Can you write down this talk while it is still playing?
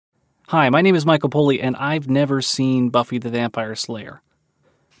Hi, my name is Michael Poley, and I've never seen Buffy the Vampire Slayer.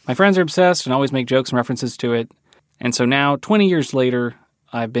 My friends are obsessed and always make jokes and references to it, and so now, 20 years later,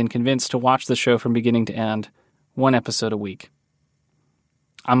 I've been convinced to watch the show from beginning to end, one episode a week.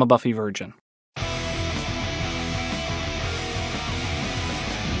 I'm a Buffy virgin.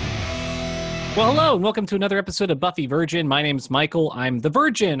 Well, hello, and welcome to another episode of Buffy Virgin. My name's Michael. I'm the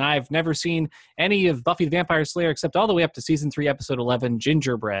Virgin. I've never seen any of Buffy the Vampire Slayer except all the way up to Season 3, Episode 11,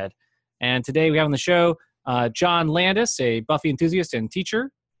 Gingerbread. And today we have on the show John Landis, a Buffy enthusiast and teacher.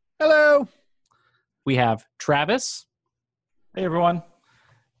 Hello. We have Travis. Hey, everyone.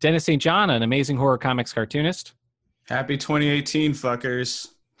 Dennis St. John, an amazing horror comics cartoonist. Happy 2018, fuckers.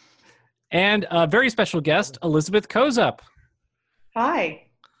 And a very special guest, Elizabeth Kozup. Hi.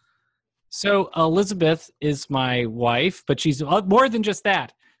 So Elizabeth is my wife, but she's more than just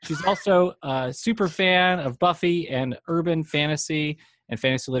that. She's also a super fan of Buffy and urban fantasy and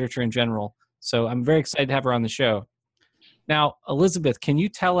fantasy literature in general. So I'm very excited to have her on the show. Now, Elizabeth, can you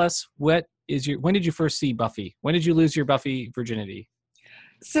tell us when did you first see Buffy? When did you lose your Buffy virginity?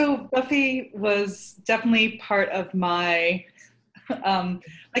 So Buffy was definitely part of my,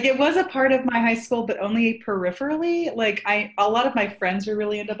 it was a part of my high school, but only peripherally. A lot of my friends were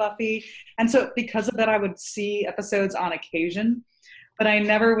really into Buffy. And so because of that, I would see episodes on occasion, but I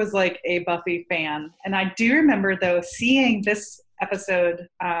never was like a Buffy fan. And I do remember though, seeing this episode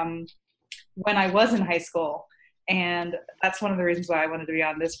when I was in high school. And that's one of the reasons why I wanted to be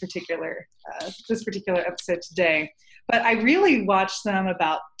on this particular episode today. But I really watched them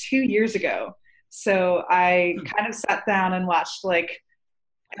about 2 years ago. So I kind of sat down and watched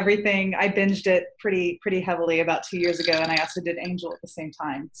everything. I binged it pretty heavily about 2 years ago. And I also did Angel at the same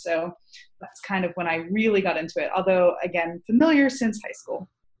time. So that's kind of when I really got into it. Although, again, familiar since high school,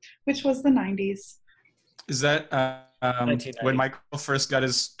 which was the 90s. Is that when Michael first got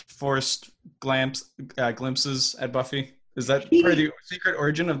his forced glimpses at Buffy? Is that part of the secret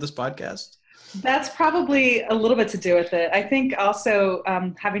origin of this podcast? That's probably a little bit to do with it. I think also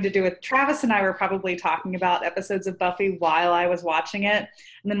having to do with Travis and I were probably talking about episodes of Buffy while I was watching it.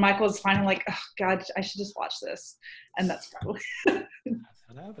 And then Michael was finally like, oh, God, I should just watch this. And that's probably what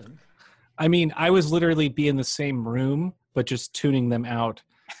happened. I mean, I was literally be in the same room, but just tuning them out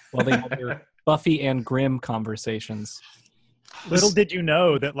while they had their Buffy and Grimm conversations. Little did you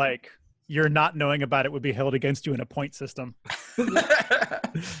know that, your not knowing about it would be held against you in a point system.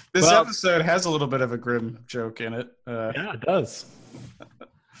 This episode has a little bit of a Grimm joke in it. Yeah, it does.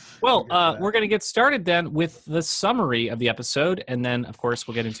 Well, we're going to get started then with the summary of the episode. And then, of course,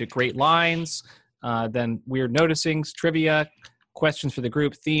 we'll get into great lines, then weird noticings, trivia, questions for the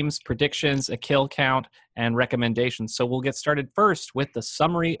group, themes, predictions, a kill count, and recommendations. So we'll get started first with the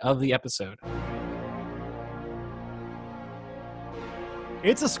summary of the episode.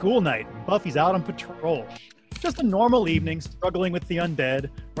 It's a school night. Buffy's out on patrol. Just a normal evening, struggling with the undead,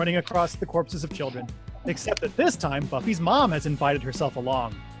 running across the corpses of children. Except that this time, Buffy's mom has invited herself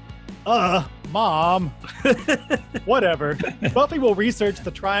along. Mom. Whatever. Buffy will research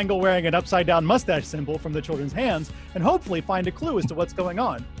the triangle wearing an upside-down mustache symbol from the children's hands and hopefully find a clue as to what's going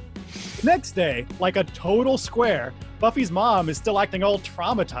on. The next day, like a total square, Buffy's mom is still acting all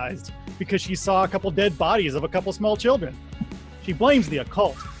traumatized because she saw a couple dead bodies of a couple small children. She blames the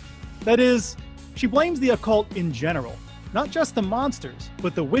occult. That is, she blames the occult in general, not just the monsters,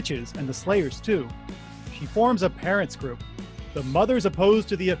 but the witches and the slayers too. She forms a parents group, the Mothers Opposed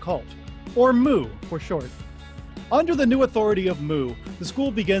to the Occult, or MOO for short. Under the new authority of MOO, the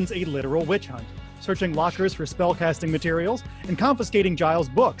school begins a literal witch hunt, searching lockers for spellcasting materials and confiscating Giles'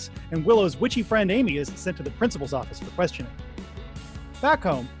 books, and Willow's witchy friend Amy is sent to the principal's office for questioning. Back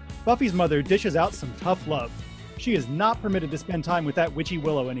home, Buffy's mother dishes out some tough love. She is not permitted to spend time with that witchy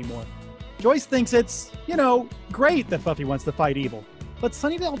Willow anymore. Joyce thinks it's, great that Buffy wants to fight evil, but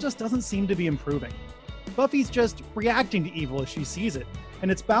Sunnydale just doesn't seem to be improving. Buffy's just reacting to evil as she sees it, and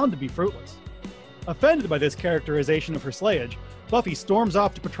it's bound to be fruitless. Offended by this characterization of her slayage, Buffy storms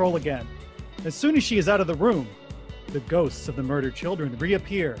off to patrol again. As soon as she is out of the room, the ghosts of the murdered children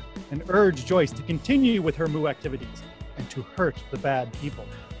reappear and urge Joyce to continue with her MOO activities and to hurt the bad people.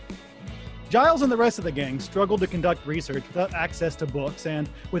 Giles and the rest of the gang struggle to conduct research without access to books and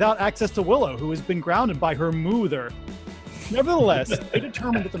without access to Willow, who has been grounded by her moother. Nevertheless, they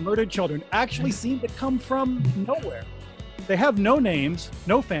determine that the murdered children actually seem to come from nowhere. They have no names,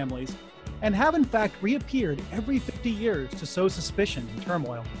 no families, and have in fact reappeared every 50 years to sow suspicion and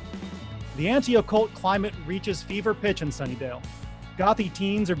turmoil. The anti-occult climate reaches fever pitch in Sunnydale. Gothy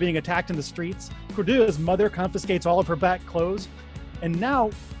teens are being attacked in the streets, Cordelia's mother confiscates all of her back clothes, and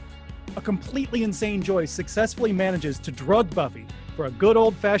now a completely insane Joyce successfully manages to drug Buffy for a good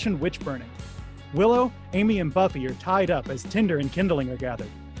old-fashioned witch burning. Willow, Amy, and Buffy are tied up as tinder and kindling are gathered.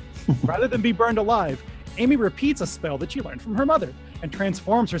 Rather than be burned alive, Amy repeats a spell that she learned from her mother and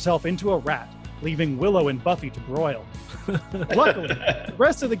transforms herself into a rat, leaving Willow and Buffy to broil. Luckily, the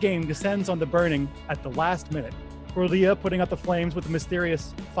rest of the game descends on the burning at the last minute. Cordelia putting out the flames with the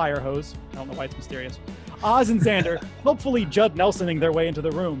mysterious fire hose. I don't know why it's mysterious. Oz and Xander helpfully Judd Nelsoning their way into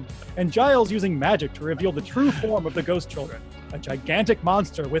the room, and Giles using magic to reveal the true form of the ghost children, a gigantic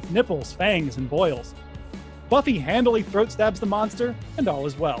monster with nipples, fangs, and boils. Buffy handily throat stabs the monster, and all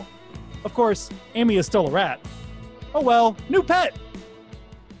is well. Of course, Amy is still a rat. Oh well, new pet!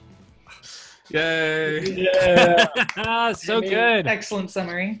 Yay! Yeah, so good. Excellent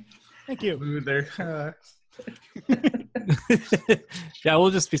summary. Thank you. Ooh, there. Yeah, we'll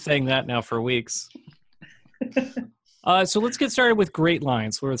just be saying that now for weeks. So let's get started with great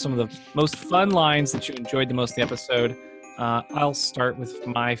lines. What are some of the most fun lines that you enjoyed the most in the episode? I'll start with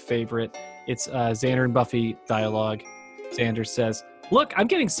my favorite. It's Xander and Buffy dialogue. Xander says, "Look, I'm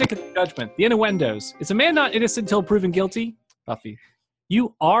getting sick of the judgment, the innuendos. Is a man not innocent until proven guilty?" Buffy,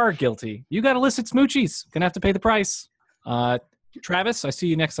 "You are guilty. You got illicit smoochies. Gonna have to pay the price." Travis, I see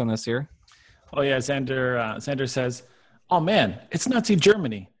you next on this here. Oh yeah, Xander says, "Oh man, it's Nazi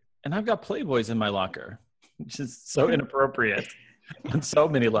Germany, and I've got Playboys in my locker," which is so inappropriate on so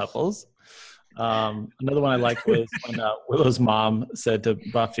many levels. Another one I liked was when Willow's mom said to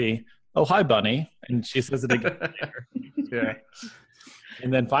Buffy, "Oh hi, Bunny," and she says it again later. Yeah.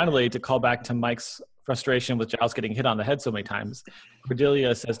 And then finally, to call back to Mike's frustration with Giles getting hit on the head so many times,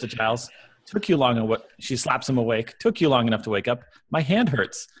 Cordelia says to Giles, "Took you long enough." She slaps him awake. "Took you long enough to wake up. My hand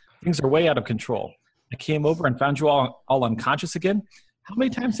hurts. Things are way out of control. I came over and found you all unconscious again. How many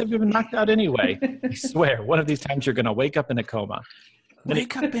times have you been knocked out anyway? I swear, one of these times you're going to wake up in a coma."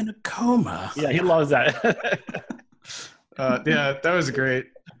 Wake up in a coma. Yeah, he loves that. Yeah, that was great.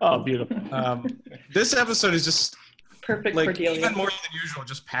 Oh, beautiful. This episode is just Perfect like Cordelia. even more than usual,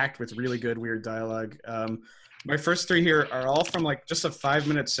 just packed with really good weird dialogue. My first three here are all from like just a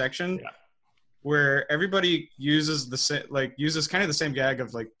 5-minute section where everybody uses uses kind of the same gag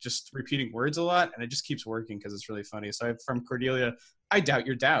of like just repeating words a lot, and it just keeps working because it's really funny. So I have from Cordelia, "I doubt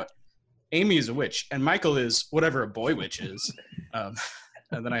your doubt. Amy is a witch, and Michael is whatever a boy witch is."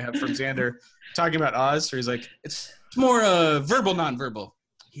 And then I have from Xander talking about Oz, where he's like, it's more verbal, nonverbal.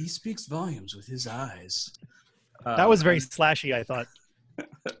 He speaks volumes with his eyes. That was very slashy, I thought.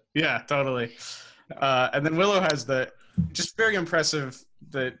 Yeah, totally. And then Willow has the just very impressive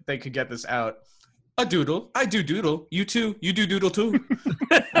that they could get this out. "A doodle. I do doodle. You too. You do doodle too."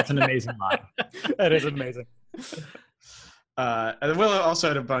 That's an amazing line. That is amazing. And then Willow also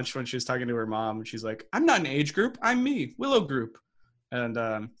had a bunch when she was talking to her mom. And she's like, "I'm not an age group. I'm me. Willow group." And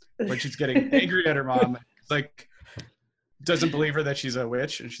when she's getting angry at her mom, it's like, doesn't believe her that she's a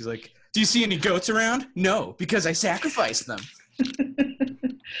witch. And she's like, "Do you see any goats around?" "No, because I sacrificed them."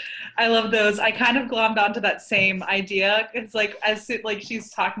 I love those. I kind of glommed onto that same idea. It's like she's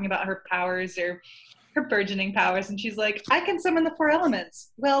talking about her powers or her burgeoning powers, and she's like, "I can summon the 4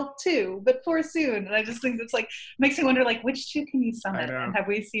 elements. Well, 2, but 4 soon." And I just think it's like makes me wonder, like, which 2 can you summon, and have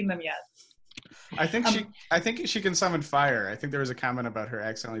we seen them yet? I think she can summon fire. I think there was a comment about her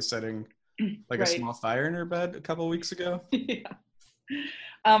accidentally setting like a small fire in her bed a couple weeks ago. Yeah.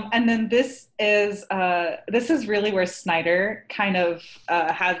 And then this is really where Snyder kind of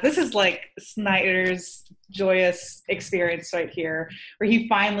this is like Snyder's joyous experience right here, where he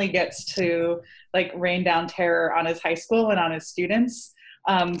finally gets to like rain down terror on his high school and on his students.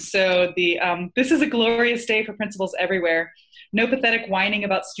 This is a glorious day for principals everywhere. No pathetic whining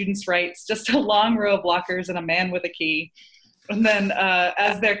about students' rights, just a long row of lockers and a man with a key. And then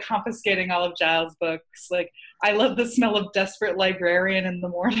as they're confiscating all of Giles' books, like, "I love the smell of desperate librarian in the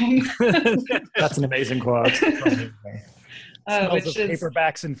morning." That's an amazing quote. Smells of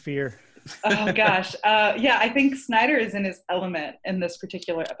paperbacks and fear. Oh gosh. Yeah, I think Snyder is in his element in this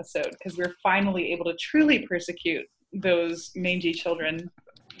particular episode because we're finally able to truly persecute those mangy children.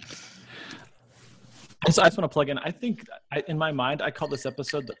 Also, I just want to plug in. I think, in my mind, I call this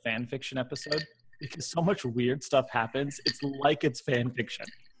episode the fan fiction episode because so much weird stuff happens. It's like it's fan fiction.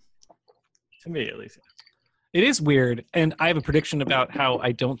 To me, at least. It is weird, and I have a prediction about how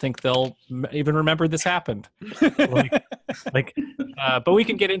I don't think they'll even remember this happened. But we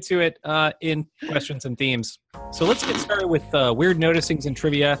can get into it in questions and themes. So let's get started with weird noticings and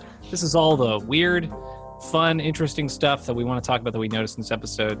trivia. This is all the weird, fun, interesting stuff that we want to talk about that we noticed in this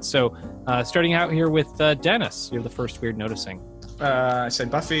episode. So starting out here with Dennis, you're the first weird noticing. I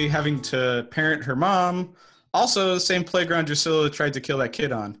said Buffy having to parent her mom. Also, the same playground Drusilla tried to kill that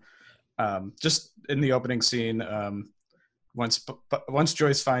kid on. Just in the opening scene, once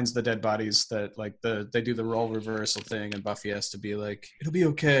Joyce finds the dead bodies, that like they do the role reversal thing, and Buffy has to be like, it'll be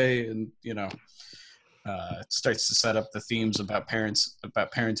okay, and it starts to set up the themes about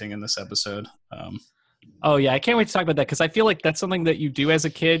parenting in this episode. Oh yeah, I can't wait to talk about that because I feel like that's something that you do as a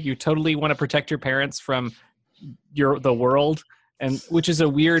kid. You totally want to protect your parents from the world, and which is a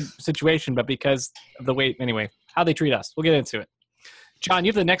weird situation, but because of the way anyway how they treat us, we'll get into it. John, you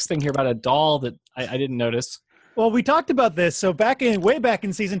have the next thing here about a doll that I didn't notice. Well, we talked about this. So way back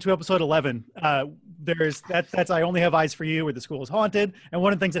in season 2, episode 11, that's I Only Have Eyes for You, where the school is haunted. And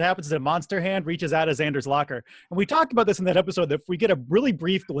one of the things that happens is that a monster hand reaches out of Xander's locker. And we talked about this in that episode, that we get a really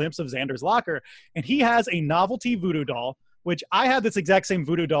brief glimpse of Xander's locker, and he has a novelty voodoo doll, which I have this exact same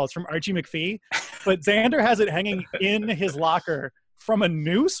voodoo doll. It's from Archie McPhee, but Xander has it hanging in his locker from a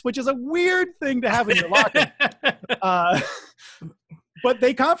noose, which is a weird thing to have in your locker. But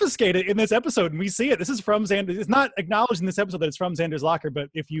they confiscate it in this episode, and we see it. This is from Xander. It's not acknowledged in this episode that it's from Xander's locker, but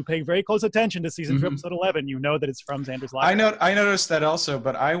if you pay very close attention to season 2, episode 11, you know that it's from Xander's locker. I noticed that also,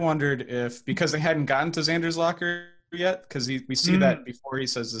 but I wondered if, because they hadn't gotten to Xander's locker yet, because we see that before he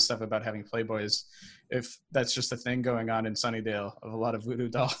says this stuff about having Playboys, if that's just a thing going on in Sunnydale of a lot of voodoo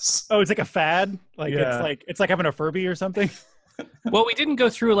dolls. Oh, it's like a fad? It's like having a Furby or something? Well, we didn't go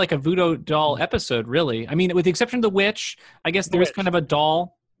through like a voodoo doll episode, really. I mean, with the exception of the witch, I guess there is kind of a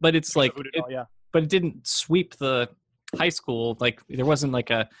doll, but it's like, but it didn't sweep the high school. Like there wasn't like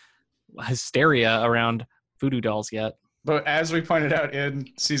a hysteria around voodoo dolls yet. But as we pointed out in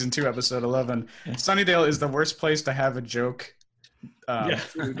season 2, episode 11, Sunnydale is the worst place to have a joke.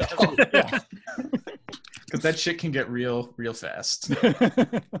 Voodoo doll. Because that shit can get real fast.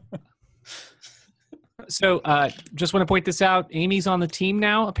 So just want to point this out. Amy's on the team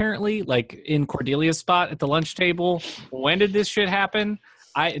now, apparently, like in Cordelia's spot at the lunch table. When did this shit happen?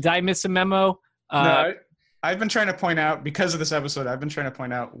 Did I miss a memo? No, I've been trying to point out, because of this episode, I've been trying to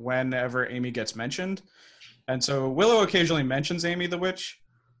point out whenever Amy gets mentioned. And so Willow occasionally mentions Amy the witch,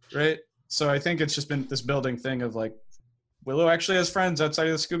 right? So I think it's just been this building thing of like, Willow actually has friends outside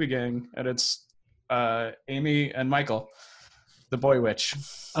of the Scooby Gang, and it's Amy and Michael, the boy witch.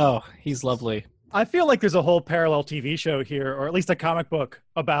 Oh, he's lovely. I feel like there's a whole parallel TV show here, or at least a comic book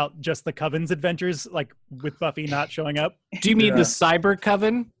about just the Coven's adventures, like with Buffy not showing up. Do you mean the Cyber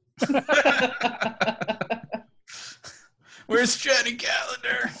Coven? Where's Jenny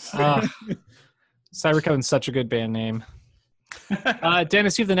Calendar? Cyber Coven's such a good band name.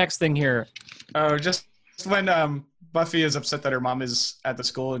 Dennis, you have the next thing here. Oh, just when Buffy is upset that her mom is at the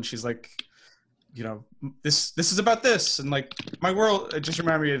school, and she's like, this is about this, and like my world. It just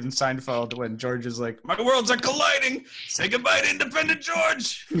reminded me of in Seinfeld when George is like, my worlds are colliding. Say goodbye to Independent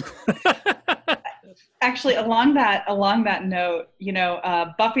George. Actually, along that note,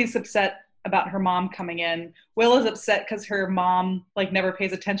 Buffy's upset about her mom coming in. Willow's upset because her mom like never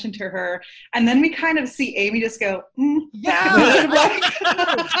pays attention to her, and then we kind of see Amy just go, yeah.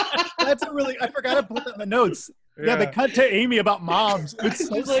 That's a really, I forgot to put that in the notes. Yeah, they cut to Amy about moms. It's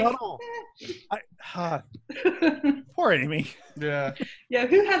so subtle. Poor Amy. Yeah. Yeah,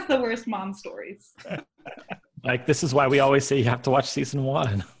 who has the worst mom stories? Like, this is why we always say you have to watch season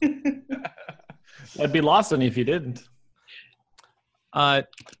 1. I'd be lost on you if you didn't. I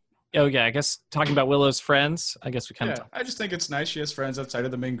guess talking about Willow's friends, I guess we kind of... I just think it's nice she has friends outside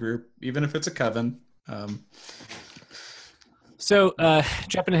of the main group, even if it's a coven. So,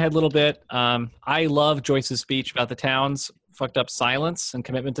 jumping ahead a little bit, I love Joyce's speech about the town's fucked up silence and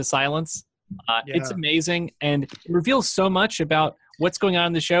commitment to silence. It's amazing, and it reveals so much about what's going on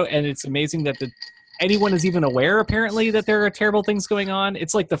in the show, and it's amazing that anyone is even aware, apparently, that there are terrible things going on.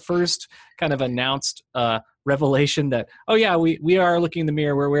 It's like the first kind of announced revelation that, oh yeah, we are looking in the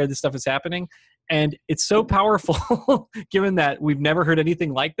mirror, we're aware this stuff is happening, and it's so powerful, given that we've never heard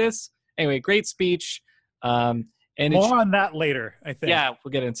anything like this. Anyway, great speech. And more on that later, I think. Yeah,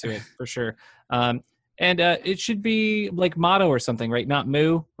 we'll get into it for sure. And it should be like motto or something, right? Not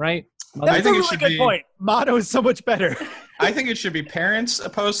moo, right? That's a really good point. Motto is so much better. I think it should be parents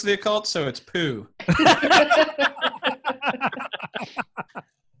opposed to the occult, so it's poo.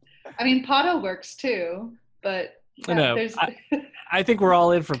 I mean, Pato works too, but no, I think we're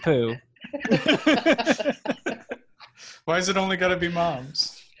all in for poo. Why is it only got to be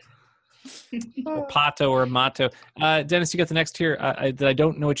moms? Or pato or mato. Dennis, you got the next here. I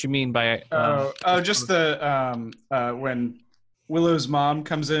don't know what you mean by. Just the when Willow's mom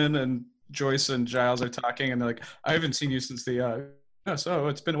comes in and Joyce and Giles are talking, and they're like, "I haven't seen you since the." So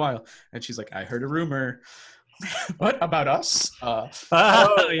it's been a while, and she's like, "I heard a rumor." What about us?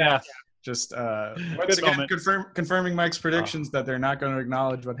 Yeah. Just once again, confirming Mike's predictions that they're not going to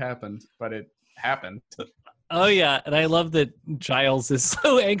acknowledge what happened, but it happened. Oh yeah, and I love that Giles is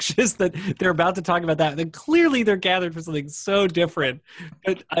so anxious that they're about to talk about that. And clearly they're gathered for something so different.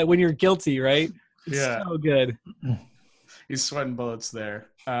 But when you're guilty, right? It's Yeah. so good. He's sweating bullets there.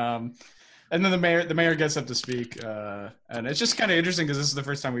 And then the mayor gets up to speak, and it's just kind of interesting because this is the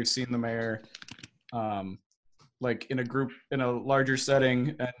first time we've seen the mayor, like in a larger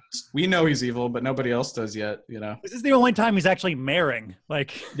setting, and we know he's evil, but nobody else does yet. This is the only time he's actually mayoring.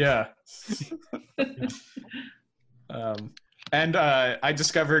 Like, Yeah. And I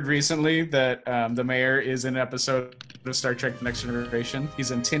discovered recently that the mayor is in an episode of Star Trek: The Next Generation.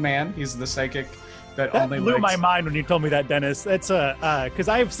 He's in Tin Man. He's the psychic that that only blew likes... my mind when you told me that, Dennis. It's because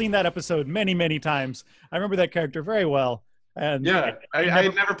I've seen that episode many, many times. I remember that character very well. And Yeah, I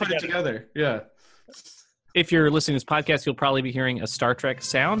never put it together. together. Yeah. If you're listening to this podcast, you'll probably be hearing a Star Trek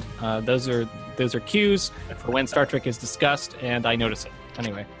sound. Those are cues for when Star Trek is discussed, and I notice it.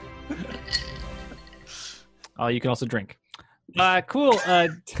 Anyway. You can also drink. Cool.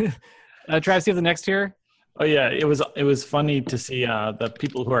 Travis, you have the next here? Oh yeah, it was funny to see the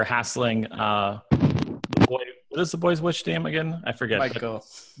people who are hassling the boy. What is the boy's witch name again? I forget. Michael.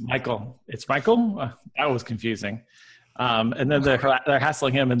 It's Michael? That was confusing. And then they're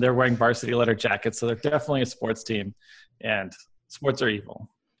hassling him, and they're wearing varsity leather jackets, so they're definitely a sports team. And sports are evil.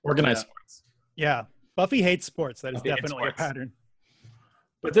 Organized sports. Yeah. Buffy hates sports. That is Buffy hates definitely a sports. pattern.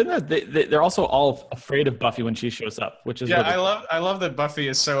 But then they're also all afraid of Buffy when she shows up, which is I love that Buffy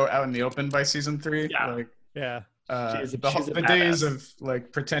is so out in the open by season 3. Yeah. Like, Yeah. she's a the days of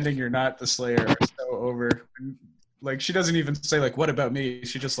like pretending you're not the Slayer are so over. Like she doesn't even say like, "What about me?"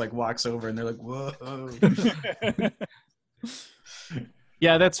 She just like walks over, and they're like, "Whoa."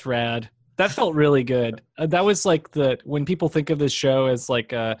 Yeah, that's rad. That felt really good. That was like when people think of this show as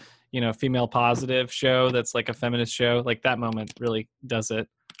like a female positive show that's like a feminist show, like that moment really does it.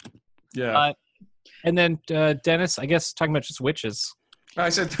 Yeah. And then Dennis, I guess talking about just witches. I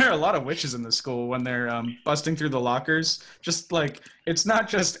said there are a lot of witches in the school when they're busting through the lockers. Just like it's not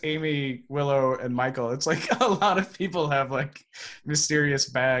just Amy, Willow, and Michael. It's like a lot of people have like mysterious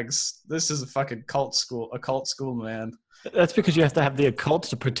bags. This is a fucking cult school, man. That's because you have to have the occult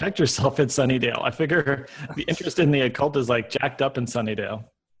to protect yourself in Sunnydale. I figure the interest in the occult is like jacked up in Sunnydale.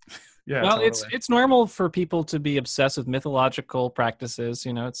 Yeah. Well, totally. it's normal for people to be obsessed with mythological practices.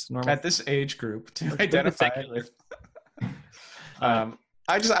 It's normal At this age group to identify with.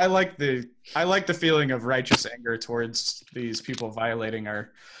 I like the feeling of righteous anger towards these people violating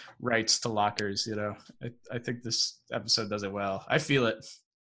our rights to lockers. I think this episode does it well. I feel it.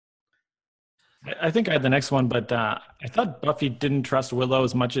 I think I had the next one, but I thought Buffy didn't trust Willow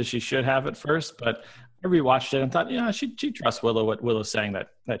as much as she should have at first. But I rewatched it and thought, yeah, she trusts Willow. What Willow's saying that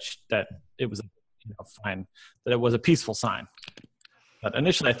it was fine, that it was a peaceful sign. But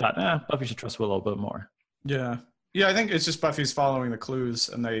initially, I thought, Buffy should trust Willow a bit more. Yeah. I think it's just Buffy's following the clues,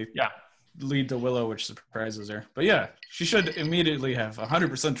 and they lead to Willow, which surprises her. But yeah, she should immediately have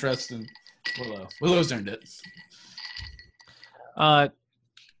 100% trust in Willow. Willow's earned it.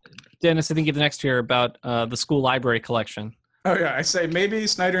 Dennis, I think you have the next here about the school library collection. Oh yeah, I say maybe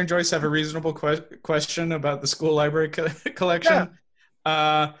Snyder and Joyce have a reasonable question about the school library collection.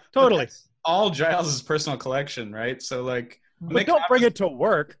 Yeah. Totally. All Giles' personal collection, right? So like, but don't bring it to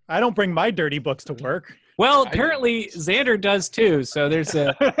work. I don't bring my dirty books to work. Well, apparently Xander does too, so there's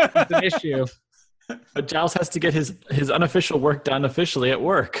an issue. But Giles has to get his unofficial work done officially at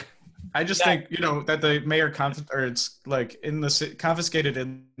work. I just think that the mayor it's like confiscated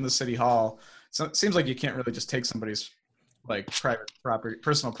in the city hall. So it seems like you can't really just take somebody's like private property,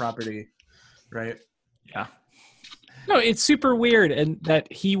 personal property, right? Yeah. No, it's super weird, and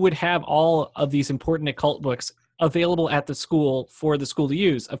that he would have all of these important occult books available at the school for the school to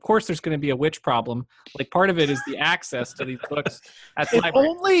use. Of course, there's going to be a witch problem. Like part of it is the access to these books at the library.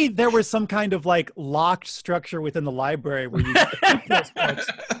 Only there was some kind of like locked structure within the library where you could keep those books.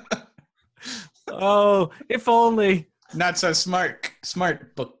 Oh, if only. Not so smart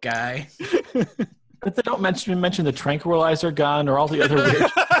book guy. But they don't mention the tranquilizer gun or all the other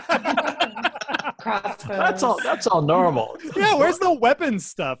weird. Crossbows. That's all normal. Yeah, where's the weapons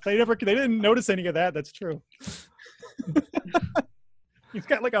stuff? They didn't notice any of that. That's true. He's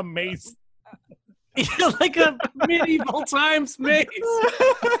got like a mace. Like a medieval times mace.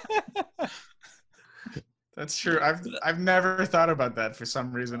 That's true. I've never thought about that for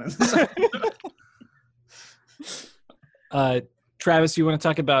some reason. Travis, you want to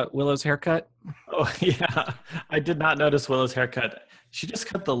talk about Willow's haircut? Oh yeah, I did not notice Willow's haircut. She just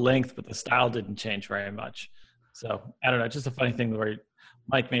cut the length, but the style didn't change very much. So I don't know. Just a funny thing where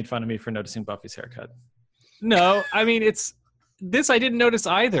Mike made fun of me for noticing Buffy's haircut. No, I mean it's this. I didn't notice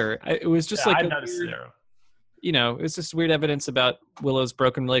either. It was just Yeah, like I noticed it. it's just weird evidence about Willow's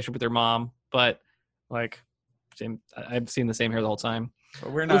broken relationship with her mom, but like, I've seen the same hair the whole time.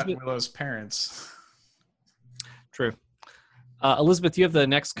 But we're not Willow's parents. True. Elizabeth, you have the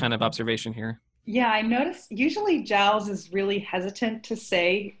next kind of observation here. Yeah, I noticed usually Giles is really hesitant to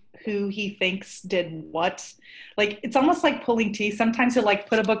say who he thinks did what. Like, it's almost like pulling teeth. Sometimes he'll like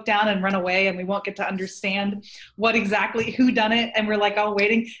put a book down and run away and we won't get to understand who done it. And we're like all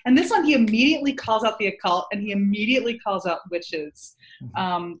waiting. And this one, he immediately calls out the occult and he immediately calls out witches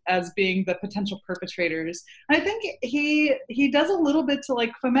as being the potential perpetrators. And I think he does a little bit to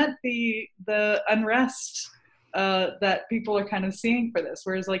like foment the unrest that people are kind of seeing for this.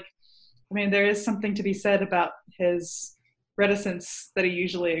 Whereas like, I mean, there is something to be said about his reticence that he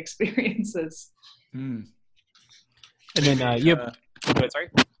usually experiences. And then sorry.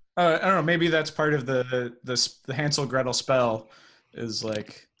 I don't know. Maybe that's part of the Hansel Gretel spell, is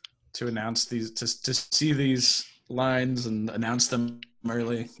like to announce these, to see these lines and announce them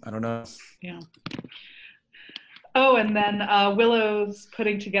early. I don't know. Yeah. Oh, and then Willow's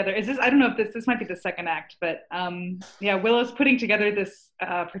putting together, I don't know if this might be the second act, but Willow's putting together this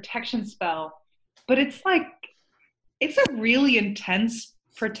protection spell, but it's a really intense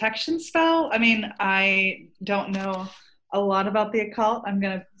protection spell. I mean, I don't know a lot about the occult, I'm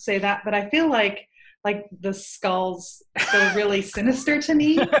going to say that, but I feel like the skulls feel really sinister to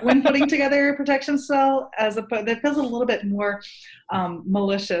me when putting together a protection spell, that feels a little bit more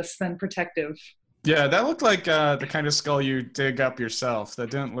malicious than protective. Yeah, that looked like the kind of skull you dig up yourself. That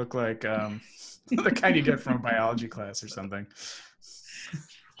didn't look like the kind you get from a biology class or something.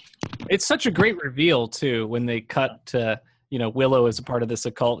 It's such a great reveal, too, when they cut to, Willow as a part of this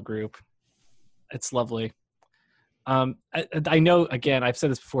occult group. It's lovely. I know, again, I've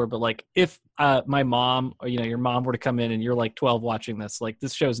said this before, but like if my mom or, your mom were to come in and you're like 12 watching this, like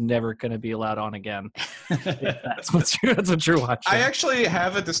this show's never going to be allowed on again. That's what you're watching. I actually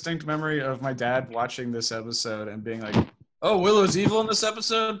have a distinct memory of my dad watching this episode and being like, oh, Willow's evil in this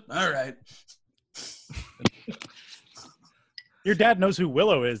episode? All right. Your dad knows who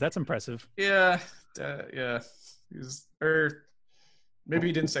Willow is. That's impressive. Yeah. Yeah. Or maybe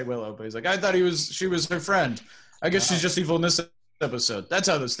he didn't say Willow, but he's like, I thought she was her friend. I guess she's just evil in this episode. That's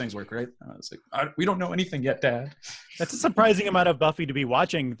how those things work, right? I was like, we don't know anything yet, Dad. That's a surprising amount of Buffy to be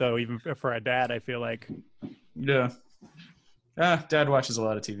watching, though, even for a dad, I feel like. Yeah. Dad watches a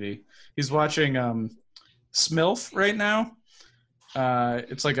lot of TV. He's watching Smilf right now.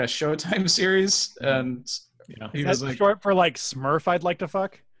 It's like a Showtime series, and he was like, short for like Smurf I'd like to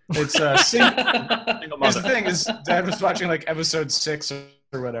fuck? It's single mother. The thing is, Dad was watching like episode 6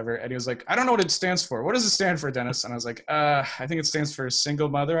 or whatever, and he was like, I don't know what it stands for. What does it stand for, Dennis? And I was like, I think it stands for single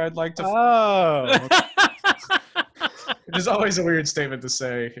mother I'd like to It is always a weird statement to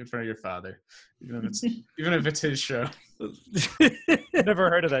say in front of your father, even if it's his show. Never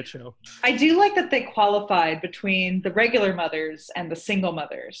heard of that show. I do like that they qualified between the regular mothers and the single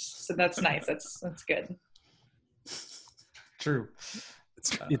mothers, so that's nice. That's good. True.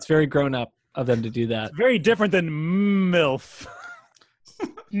 It's very grown up of them to do that. It's very different than MILF.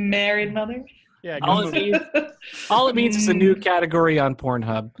 Married mother? Yeah. All it means is a new category on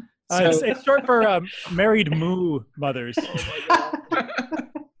Pornhub. It's short for married moo mothers. Oh my God.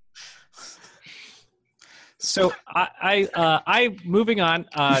 So I moving on.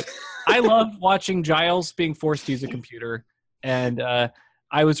 I love watching Giles being forced to use a computer, and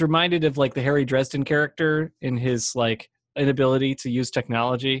I was reminded of like the Harry Dresden character in his like inability to use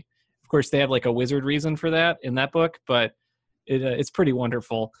technology. Of course, they have like a wizard reason for that in that book, but it's pretty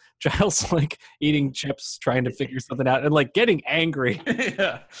wonderful. Giles like eating chips, trying to figure something out, and like getting angry.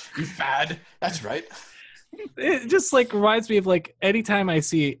 Yeah, you fad. That's right. It just like reminds me of like anytime I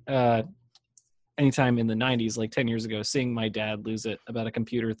see anytime in the 90s, like 10 years ago, seeing my dad lose it about a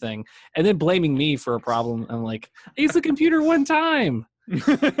computer thing and then blaming me for a problem. I'm like, I used the computer one time. He's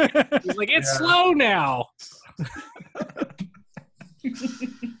like, it's slow now.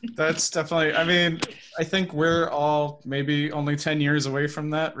 That's definitely, I mean, I think we're all maybe only 10 years away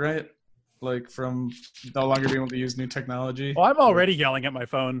from that, right? Like from no longer being able to use new technology. Well, I'm already yelling at my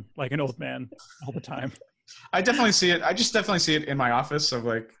phone like an old man all the time. I definitely see it. I just definitely see it in my office of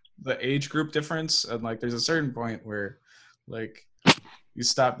like the age group difference. And like, there's a certain point where like you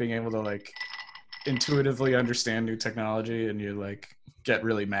stop being able to like intuitively understand new technology and you like get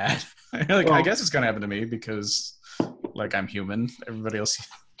really mad. You're like, I guess it's going to happen to me because like I'm human. Everybody else.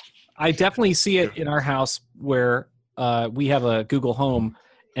 I definitely see it in our house where we have a Google Home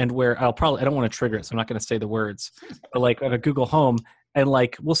and where I don't want to trigger it, so I'm not going to say the words, but like I have a Google Home and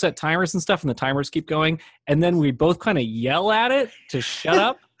like we'll set timers and stuff and the timers keep going. And then we both kind of yell at it to shut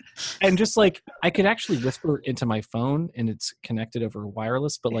up. And just like I could actually whisper into my phone and it's connected over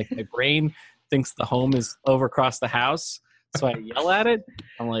wireless, but like my brain thinks the home is over across the house. So I yell at it.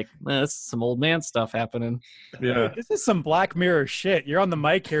 I'm like, man, this is some old man stuff happening. Yeah. This is some Black Mirror shit. You're on the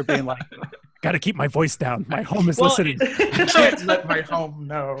mic here being like, got to keep my voice down. My home is Well, listening. I can't let my home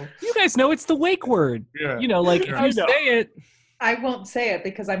know. You guys know it's the wake word. Yeah. You know, like if I you know. say it, I won't say it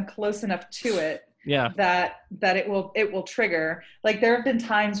because I'm close enough to it yeah. that it will trigger. Like there have been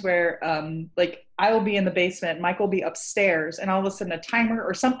times where like I will be in the basement, Mike will be upstairs, and all of a sudden a timer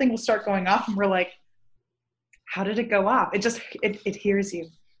or something will start going off, and we're like, how did it go off? It just it hears you.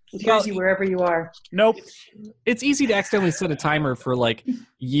 It hears you wherever you are. Nope. It's easy to accidentally set a timer for like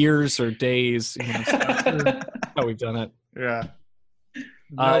years or days. You know, so that's how we've done it. Yeah.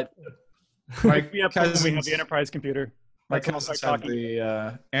 Uh, My We have when we have cousins, the enterprise computer. my That's when we'll cousins start have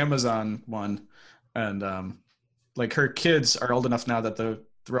the Amazon one, and like her kids are old enough now that the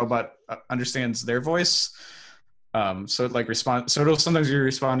robot understands their voice. So it like so it'll sometimes be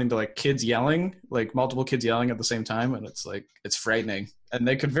responding to like kids yelling, like multiple kids yelling at the same time, and it's like it's frightening. And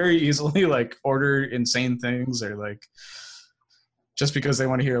they could very easily like order insane things, or like just because they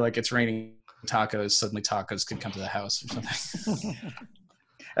want to hear like it's raining tacos, suddenly tacos could come to the house or something.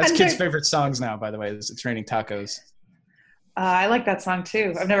 That's And kids' they're- favorite songs now, by the way. Is It's Raining Tacos. I like that song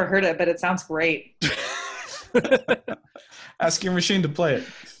too. I've never heard it, but it sounds great. Ask your machine to play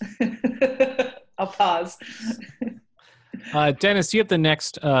it. I'll pause. Dennis, you have the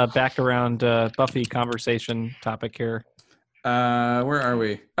next back around Buffy conversation topic here. Where are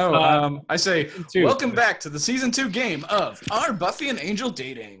we? I say, two. welcome back to the season 2 game of Are Buffy and Angel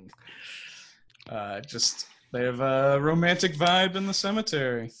Dating? Just they have a romantic vibe in the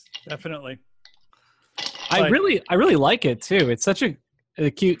cemetery. Definitely. I really like it too. It's such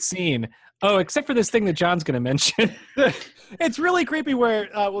a cute scene. Oh, except for this thing that John's going to mention. It's really creepy where,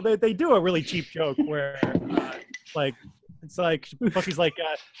 they do a really cheap joke where, like, it's like, Buffy's like,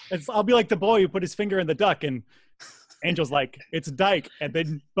 I'll be like the boy who put his finger in the duck, and Angel's like, it's Dyke. And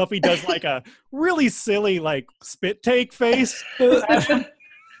then Buffy does like a really silly, like, spit take face, which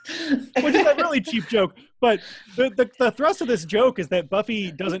is a really cheap joke. But the thrust of this joke is that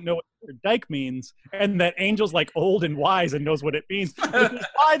Buffy doesn't know what Dyke means, and that Angel's like old and wise and knows what it means. Which is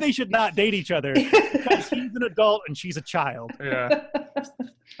why they should not date each other, because he's an adult and she's a child. Yeah.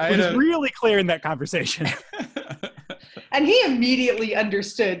 It was really clear in that conversation. And he immediately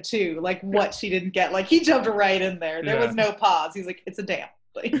understood too, like what she didn't get. Like he jumped right in there. There was no pause. He's like, it's a dam.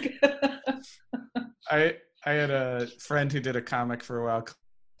 Like I had a friend who did a comic for a while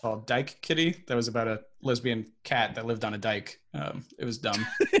called Dyke Kitty that was about a lesbian cat that lived on a dike. It was dumb.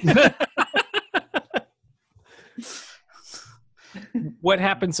 What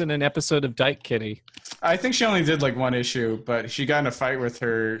happens in an episode of Dyke Kitty? I think she only did like one issue, but she got in a fight with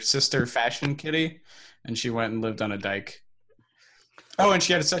her sister Fashion Kitty, and she went and lived on a dike. Oh, and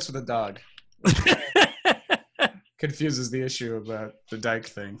she had sex with a dog. Confuses the issue about the dike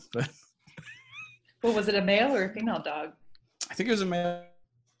thing. But well, was it a male or a female dog? I think it was a male.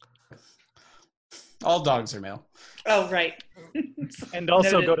 All dogs are male. Oh, right. And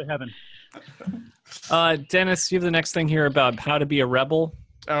also Noted. go to heaven. Dennis, you have the next thing here about how to be a rebel.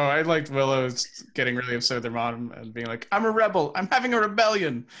 Oh, I liked Willow's getting really upset with her mom and being like, I'm a rebel. I'm having a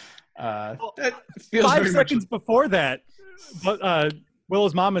rebellion. That feels 5 very seconds before that,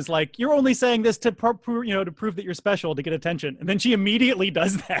 Willow's mom is like, "You're only saying this to prove that you're special, to get attention," and then she immediately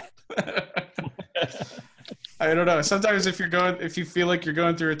does that. I don't know. Sometimes if you feel like you're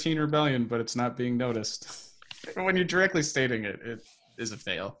going through a teen rebellion, but it's not being noticed, when you're directly stating it, it is a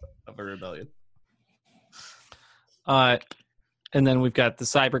fail of a rebellion. And then we've got the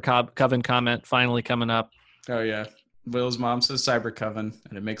Cyber Coven comment finally coming up. Oh yeah, Will's mom says Cyber Coven,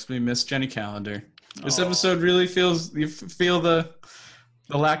 and it makes me miss Jenny Calendar. This episode really you feel the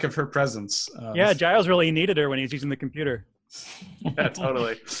lack of her presence. Yeah, Giles really needed her when he was using the computer. Yeah,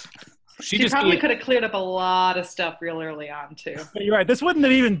 totally. She probably could have cleared up a lot of stuff real early on too. But you're right. This wouldn't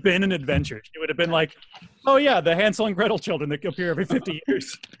have even been an adventure. She would have been like, "Oh yeah, the Hansel and Gretel children that appear every 50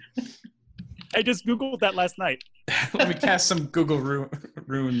 years." I just Googled that last night. Let me cast some Google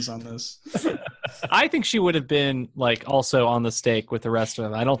runes on this. I think she would have been like also on the stake with the rest of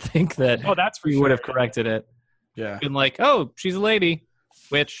them. I don't think that That's for we sure. would have corrected it. Yeah. Been like, oh, she's a lady.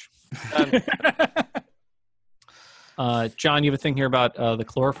 Which, John, you have a thing here about the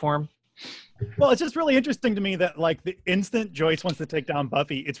chloroform? Well, it's just really interesting to me that like the instant Joyce wants to take down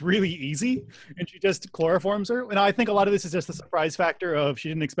Buffy, it's really easy, and she just chloroforms her. And I think a lot of this is just the surprise factor of she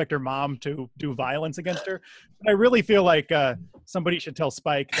didn't expect her mom to do violence against her. But I really feel like somebody should tell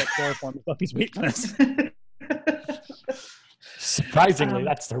Spike that chloroform is Buffy's weakness. Surprisingly,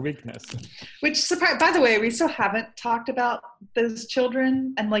 that's their weakness. Which, by the way, we still haven't talked about those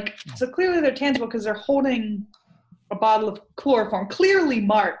children. And, like, so clearly they're tangible because they're holding a bottle of chloroform, clearly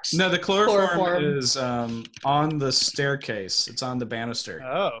marked. No, the chloroform is on the staircase. It's on the banister.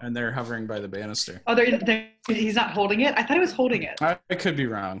 Oh. And they're hovering by the banister. Oh, he's not holding it? I thought he was holding it. I could be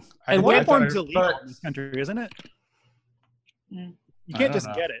wrong. And chloroform's illegal in this country, isn't it? Mm. You can't just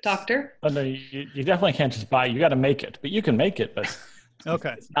get it. Doctor? But no, you definitely can't just buy it. You got to make it. But you can make it, but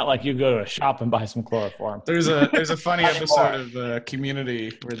Okay. it's not like you go to a shop and buy some chloroform. There's a funny episode of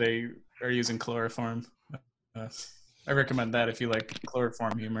Community where they are using chloroform. I recommend that if you like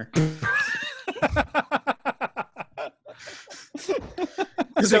chloroform humor.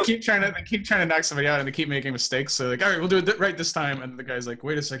 Because they keep trying to knock somebody out and they keep making mistakes. So like, all right, we'll do it right this time. And the guy's like,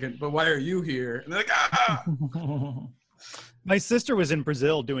 wait a second, but why are you here? And they're like, ah. My sister was in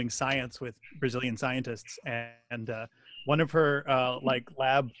Brazil doing science with Brazilian scientists, and one of her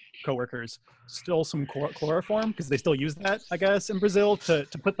lab coworkers stole some chloroform because they still use that, I guess, in Brazil to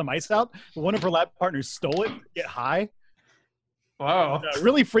put the mice out. But one of her lab partners stole it to get high. Wow. It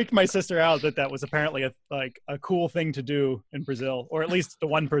really freaked my sister out that was apparently a cool thing to do in Brazil, or at least the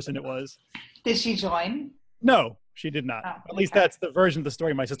one person it was. Did she join? No, she did not. Oh, at least that's the version of the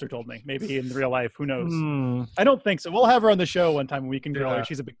story my sister told me. Maybe in real life, who knows? Hmm. I don't think so. We'll have her on the show one time and we can grill her.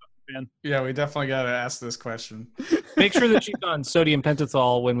 She's a big fan. Yeah, we definitely got to ask this question. Make sure that she's on sodium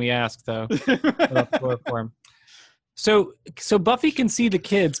pentothal when we ask, though. About chloroform. So Buffy can see the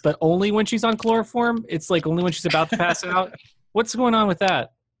kids, but only when she's on chloroform. It's like only when she's about to pass out. What's going on with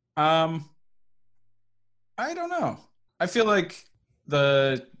that? I don't know. I feel like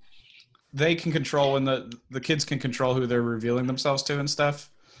they can control when the kids can control who they're revealing themselves to and stuff.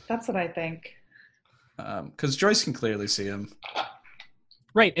 That's what I think. Because Joyce can clearly see him.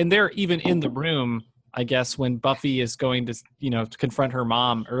 Right, and they're even in the room, I guess, when Buffy is going to, to confront her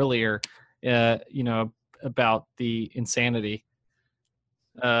mom earlier, about the insanity.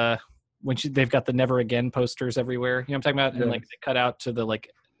 When they've got the Never Again posters everywhere. You know what I'm talking about? Yeah. And, like, they cut out to the, like,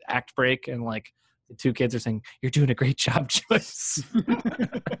 act break, and, like, the two kids are saying, "You're doing a great job, Joyce."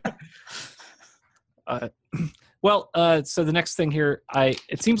 So the next thing here,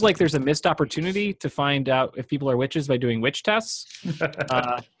 it seems like there's a missed opportunity to find out if people are witches by doing witch tests.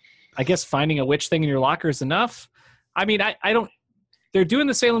 I guess finding a witch thing in your locker is enough. I mean, I don't. They're doing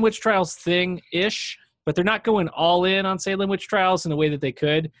the Salem witch trials thing-ish, but they're not going all in on Salem witch trials in the way that they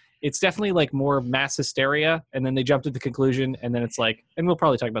could. It's definitely like more mass hysteria, and then they jump to the conclusion, and then it's like, and we'll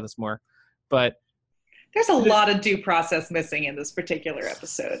probably talk about this more, but there's a lot of due process missing in this particular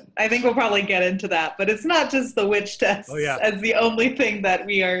episode. I think we'll probably get into that, but it's not just the witch tests as the only thing that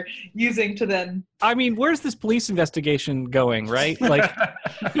we are using to then. I mean, where's this police investigation going, right? Like,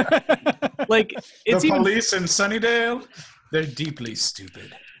 it's the police in Sunnydale, they're deeply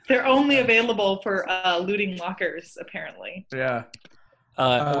stupid. They're only available for looting lockers, apparently. Yeah.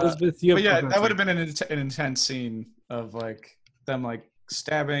 Elizabeth, that would have been an intense scene of like them like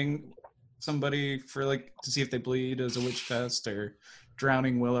stabbing somebody for like to see if they bleed as a witch test, or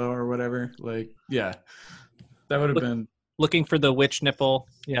drowning Willow or whatever. Like, yeah, that would have been looking for the witch nipple.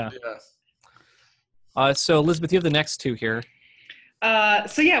 Yeah. So Elizabeth, you have the next two here.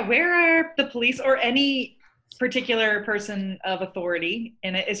 Where are the police or any particular person of authority?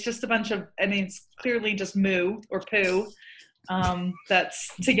 And it's just a bunch of, it's clearly just moo or poo.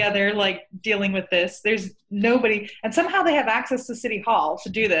 That's together, like, dealing with this. There's nobody, and somehow they have access to City Hall to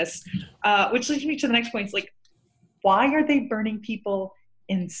do this, which leads me to the next point. It's like, why are they burning people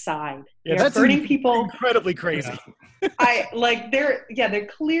inside? Yeah, they're that's burning people incredibly crazy. They're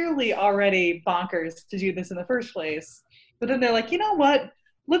clearly already bonkers to do this in the first place. But then they're like, you know what?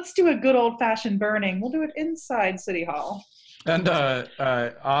 Let's do a good old-fashioned burning. We'll do it inside City Hall. And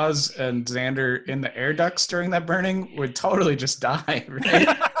Oz and Xander in the air ducts during that burning would totally just die,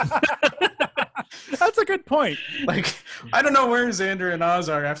 right? That's a good point. Like, I don't know where Xander and Oz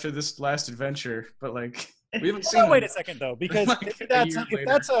are after this last adventure, but like, we haven't seen. Wait a second though, because like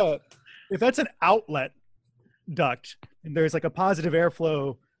if that's an outlet duct, and there's like a positive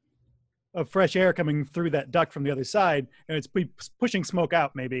airflow of fresh air coming through that duct from the other side, and it's pushing smoke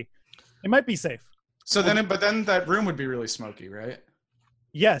out, maybe it might be safe. So then, but then that room would be really smoky, right?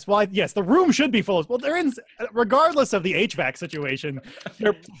 Yes. Well, yes, the room should be full of. Well, they're in, regardless of the HVAC situation,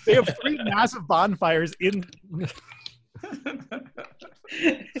 they have 3 massive bonfires in.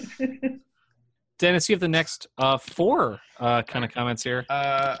 Dennis, you have the next 4 kind of comments here.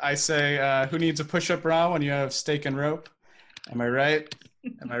 I say, who needs a push-up bra when you have steak and rope? Am I right?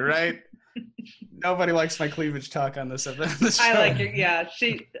 Am I right? Nobody likes my cleavage talk on this show. I like it. Yeah,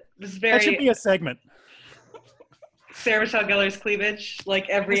 she was very. That should be a segment. Sarah Michelle Gellar's cleavage. Like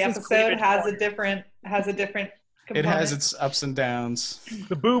every This is episode cleavage has porn. a different component. It has its ups and downs.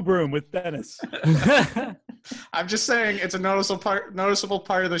 The boob room with Dennis. I'm just saying it's a noticeable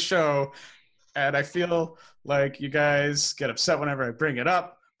part of the show, and I feel like you guys get upset whenever I bring it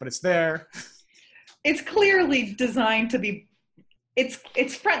up, but it's there. It's clearly designed to be.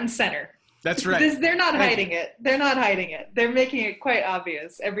 It's front and center. That's right. They're not hiding it. They're not hiding it. They're making it quite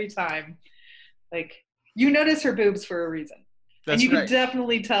obvious every time. Like, you notice her boobs for a reason. That's and you right. can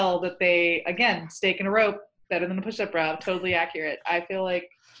definitely tell that they, again, stake in a rope, better than a push-up bra, totally accurate. I feel like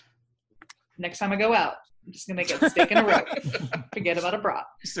next time I go out, I'm just going to get stake in a rope. Forget about a bra.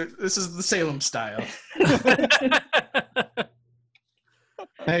 This is the Salem style.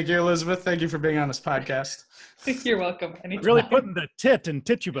 Thank you, Elizabeth. Thank you for being on this podcast. You're welcome. Anytime. Really putting the tit in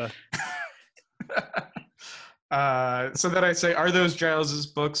Tituba. So then I say, are those Giles's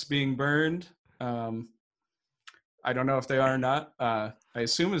books being burned? I don't know if they are or not. I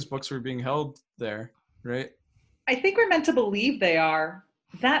assume his books were being held there, right? I think we're meant to believe they are.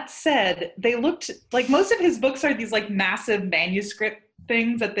 That said, they looked like most of his books are these like massive manuscript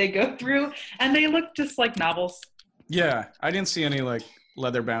things that they go through, and they look just like novels. Yeah, I didn't see any like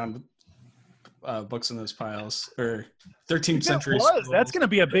leather-bound books in those piles or 13th century. That's going to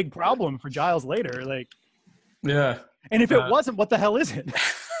be a big problem for Giles later. Like, yeah. and if it wasn't, what the hell is it?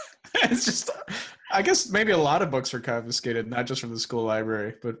 It's just, I guess maybe a lot of books were confiscated, not just from the school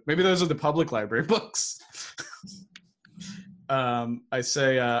library, but maybe those are the public library books. I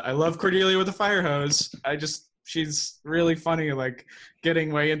say, I love Cordelia with a fire hose. She's really funny, like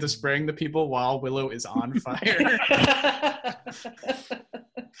getting way into spraying the people while Willow is on fire.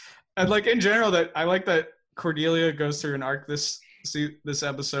 And like in general, that I like that Cordelia goes through an arc this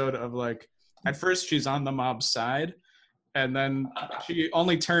episode of like, at first she's on the mob's side, and then she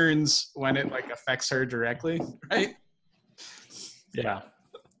only turns when it like affects her directly, right? Yeah.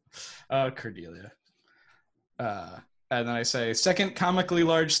 Cordelia. And then I say, second comically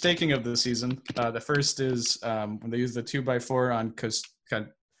large staking of the season. The first is when they use the 2x4 on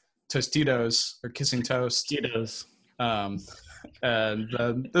Tostitos, or Kissing Toast. Tostitos.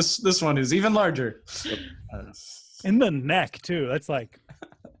 And this one is even larger. In the neck, too. That's like,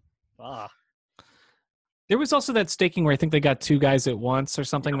 There was also that staking where I think they got two guys at once or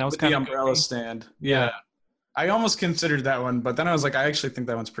something. That was kind the of umbrella stand. Yeah. I almost considered that one, but then I was like, I actually think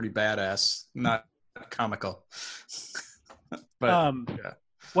that one's pretty badass, not comical. But yeah.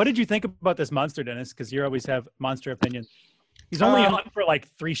 What did you think about this monster, Dennis? Because you always have monster opinions. He's only on for like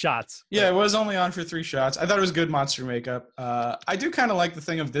 3 shots. Yeah, it was only on for 3 shots. I thought it was good monster makeup. I do kind of like the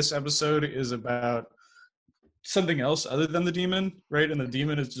thing of this episode is about something else other than the demon, right? And the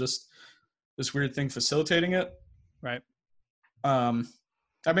demon is just this weird thing facilitating it. Right. I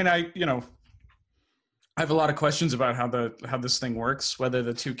mean, I have a lot of questions about how this thing works, whether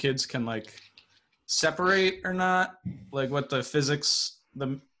the 2 kids can like separate or not, like what the physics,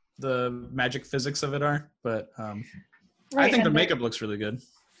 the magic physics of it are. But Right, I think the and makeup looks really good.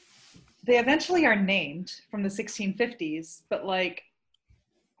 they eventually are named from the 1650s, but like,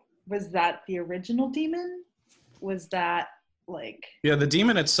 was that the original demon? Was that like... Yeah, the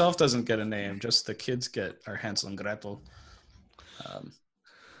demon itself doesn't get a name, just the kids are Hansel and Gretel.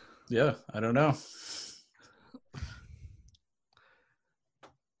 Yeah, I don't know.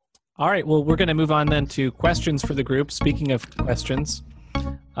 All right, well, we're going to move on then to questions for the group. Speaking of questions,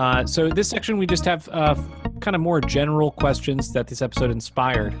 so this section we just have kind of more general questions that this episode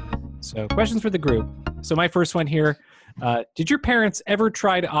inspired. So questions for the group. So my first one here, did your parents ever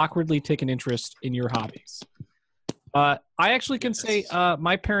try to awkwardly take an interest in your hobbies? I actually can say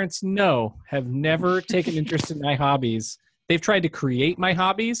my parents, have never taken interest in my hobbies. They've tried to create my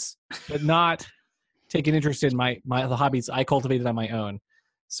hobbies, but not take an interest in the hobbies I cultivated on my own.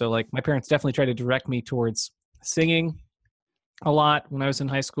 So like my parents definitely tried to direct me towards singing a lot when I was in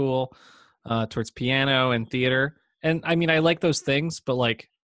high school, towards piano and theater. And I mean, I like those things, but like,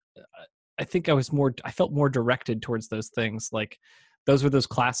 I think I felt more directed towards those things. Like those were those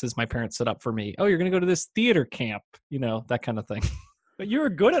classes my parents set up for me. Oh, you're going to go to this theater camp, that kind of thing. But you were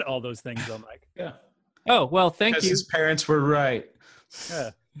good at all those things though, Mike. Yeah. Oh, well, thank you. His parents were right. Yeah.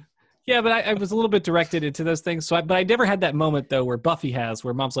 Yeah, but I was a little bit directed into those things. But I never had that moment though where Buffy has,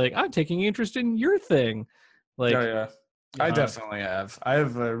 where Mom's like, "I'm taking interest in your thing." Like, yeah. I definitely have. I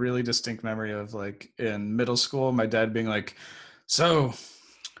have a really distinct memory of like in middle school, my dad being like, "So,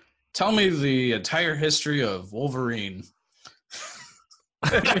 tell me the entire history of Wolverine."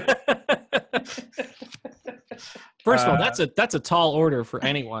 First of all, that's a tall order for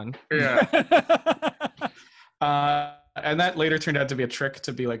anyone. Yeah. And that later turned out to be a trick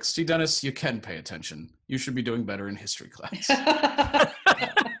to be like, see, Dennis, you can pay attention. You should be doing better in history class.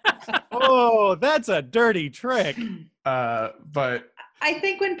 Oh, that's a dirty trick. But I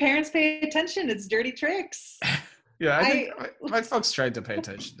think when parents pay attention, it's dirty tricks. yeah, I think my folks tried to pay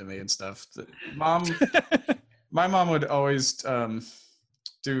attention to me and stuff. My mom would always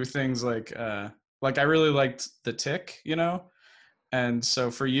do things like I really liked The Tick, you know? And so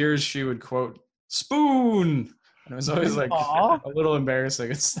for years she would quote spoon. And it was always like Aww. a little embarrassing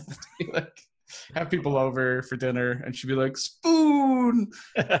and stuff to be like have people over for dinner and she'd be like, spoon.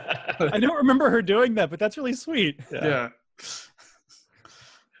 I don't remember her doing that, but that's really sweet. Yeah.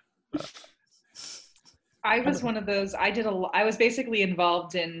 I was one of those. I was basically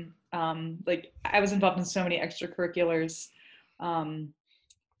involved in I was involved in so many extracurriculars, and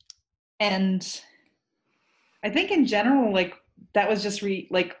I think in general, like that was just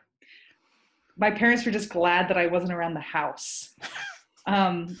my parents were just glad that I wasn't around the house.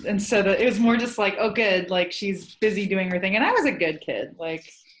 And so it was more just like, oh, good, like she's busy doing her thing, and I was a good kid,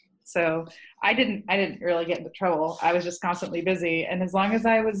 like. So I didn't really get into trouble. I was just constantly busy. And as long as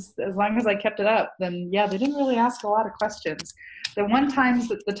I kept it up, then yeah, they didn't really ask a lot of questions. The times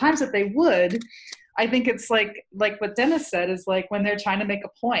that they would, I think it's like what Dennis said is like when they're trying to make a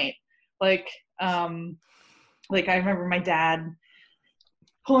point. Like I remember my dad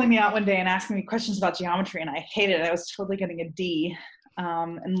pulling me out one day and asking me questions about geometry, and I hated it. I was totally getting a D.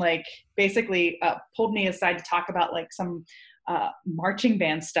 And like basically pulled me aside to talk about like some marching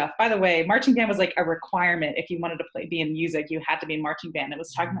band stuff. By the way, marching band was like a requirement. If you wanted to be in music, you had to be in marching band. It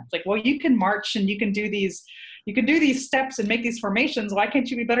was talking about like, well, you can march and you can do these steps and make these formations. Why can't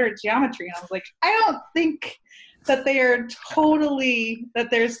you be better at geometry? And I was like, I don't think that there's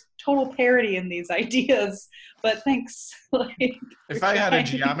total parity in these ideas, but thanks. Like, if I had a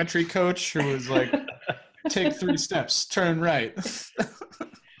geometry coach who was like, take 3 steps, turn right.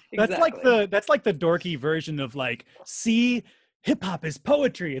 That's exactly. that's like the dorky version of like, see, hip hop is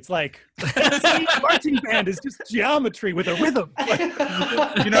poetry. It's like, see, marching band is just geometry with a rhythm.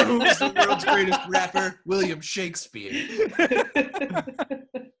 You know who was the world's greatest rapper? William Shakespeare.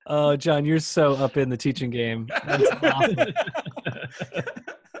 Oh, John, you're so up in the teaching game. That's awesome.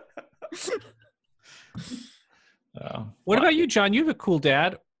 What about you, John? You have a cool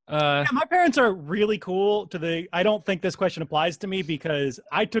dad. Yeah, my parents are really cool. I don't think this question applies to me because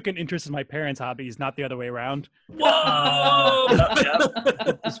I took an interest in my parents' hobbies, not the other way around. Whoa!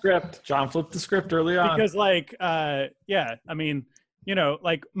 Flip the script. John flipped the script early on. Because yeah, I mean, you know,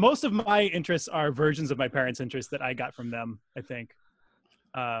 like most of my interests are versions of my parents' interests that I got from them, I think.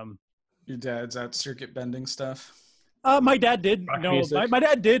 Your dad's at circuit bending stuff. My dad did. Rock No, music. my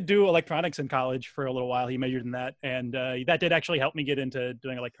dad did do electronics in college for a little while. He majored in that, and that did actually help me get into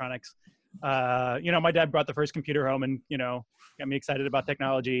doing electronics. You know, my dad brought the first computer home, and you know, got me excited about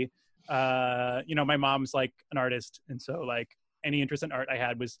technology. You know, my mom's like an artist, and so like any interest in art I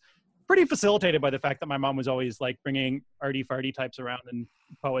had was pretty facilitated by the fact that my mom was always like bringing arty-farty types around and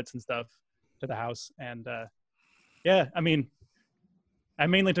poets and stuff to the house. And yeah, I mean, I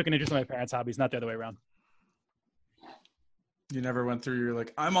mainly took an interest in my parents' hobbies, not the other way around. You never went through, you're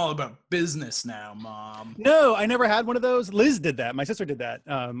like, I'm all about business now, Mom. No, I never had one of those. Liz did that. My sister did that.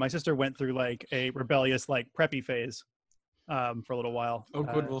 My sister went through like a rebellious, like preppy phase for a little while.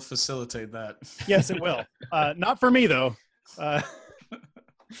 Oakwood will facilitate that. Yes, it will. Not for me though.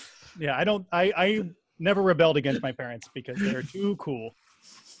 Yeah, I never rebelled against my parents because they're too cool.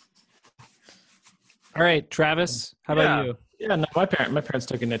 All right, Travis, how about you? Yeah, no, my parents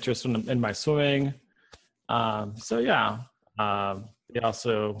took an interest in my swimming. So yeah, they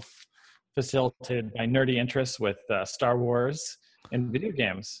also facilitated my nerdy interests with Star Wars and video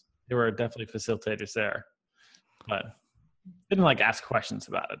games. They were definitely facilitators there, but didn't like ask questions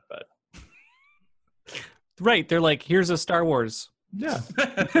about it. But Right, they're like, here's a Star Wars. yeah,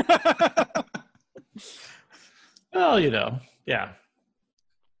 well, you know, yeah,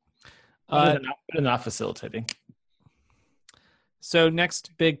 but not facilitating. So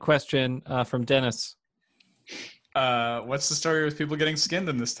next big question from Dennis. What's the story with people getting skinned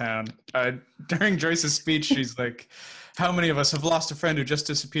in this town? During Joyce's speech, she's like, how many of us have lost a friend who just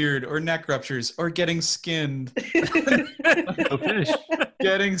disappeared, or neck ruptures, or getting skinned? Go fish.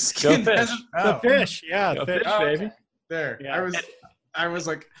 Getting skinned. fish. The fish, yeah, Go fish. fish, baby. There. Yeah. I was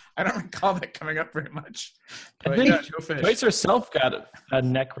like, I don't recall that coming up very much. I But think yeah, go fish. Joyce herself got a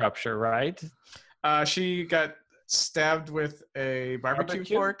neck rupture, right? She got stabbed with a barbecue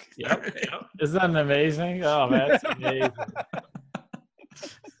fork. Yep. Isn't that amazing? Oh, man, that's amazing.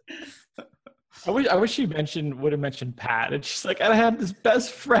 I wish she would have mentioned Pat, and she's like, I had this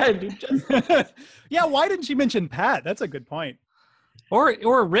best friend who just Yeah, why didn't she mention Pat? That's a good point.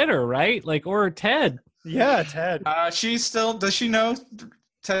 Or Ritter, right? Like, or Ted. Yeah, Ted. Does she know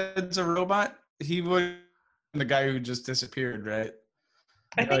Ted's a robot? He would the guy who just disappeared, right?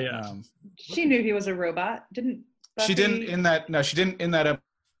 I think yeah. she knew he was a robot. Didn't She Buffy- didn't in that. No, she didn't in that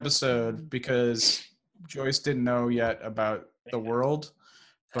episode because Joyce didn't know yet about the world,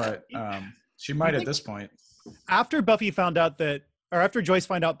 but she might at this point. After Buffy found out that, or after Joyce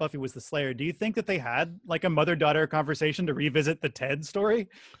found out Buffy was the Slayer, do you think that they had like a mother-daughter conversation to revisit the Ted story?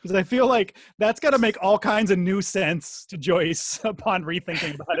 Because I feel like that's got to make all kinds of new sense to Joyce upon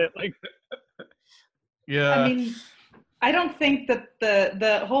rethinking about it. Like, Yeah, I mean, I don't think that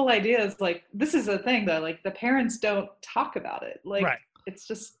the whole idea is like, this is a thing though, like the parents don't talk about it. Like, Right. It's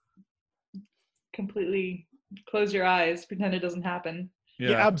just completely close your eyes, pretend it doesn't happen.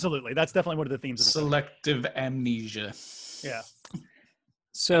 yeah, absolutely. That's definitely one of the themes of the Selective amnesia. Yeah.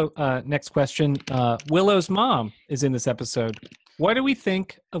 So, next question. Willow's mom is in this episode. What do we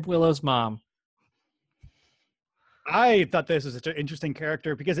think of Willow's mom? I thought this was such an interesting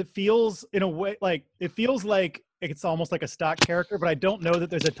character because it feels in a way like it's almost like a stock character, but I don't know that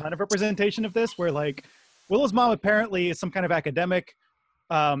there's a ton of representation of this where like Willow's mom apparently is some kind of academic.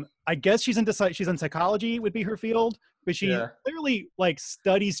 I guess she's in psychology would be her field, but she clearly like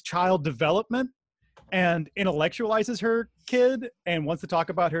studies child development and intellectualizes her kid and wants to talk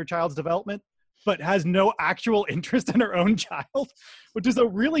about her child's development, but has no actual interest in her own child, which is a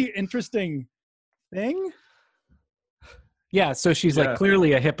really interesting thing. Yeah, so she's like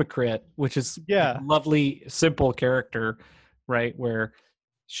clearly a hypocrite, which is a lovely, simple character, right? Where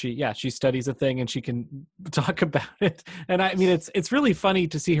she studies a thing and she can talk about it. And I mean, it's really funny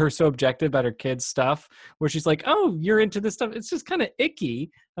to see her so objective about her kids' stuff, where she's like, "Oh, you're into this stuff. It's just kind of icky.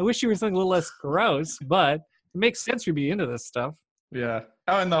 I wish you were something a little less gross, but it makes sense you'd be into this stuff." Yeah.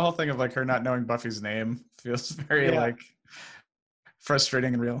 Oh, and the whole thing of like her not knowing Buffy's name feels very like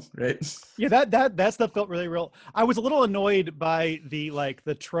frustrating and real, right? Yeah, that stuff felt really real. I was a little annoyed by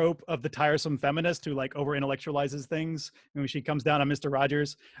the trope of the tiresome feminist who like over intellectualizes things. And when she comes down on Mr.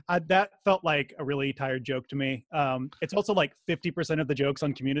 Rogers, that felt like a really tired joke to me. It's also like 50% of the jokes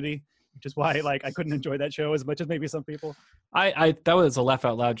on Community, which is why like I couldn't enjoy that show as much as maybe some people. I that was a laugh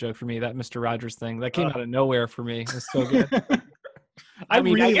out loud joke for me. That Mr. Rogers thing that came out of nowhere for me. It was so good. I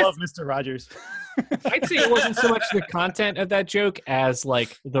really love Mr. Rogers. I'd say it wasn't so much the content of that joke as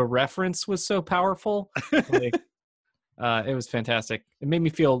like the reference was so powerful. Like, it was fantastic. It made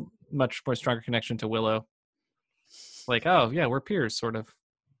me feel much more stronger connection to Willow. Like, oh yeah, we're peers, sort of.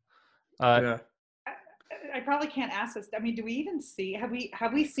 I probably can't ask this. I mean, do we even see? Have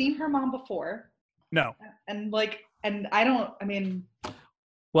we seen her mom before? No. And I don't. I mean.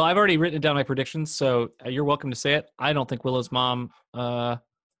 Well, I've already written down my predictions, so you're welcome to say it. I don't think Willow's mom. I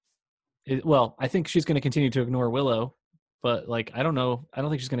think she's going to continue to ignore Willow, but like I don't know. I don't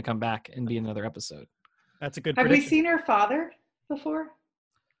think she's going to come back and be in another episode. That's a good. Have prediction. we seen her father before?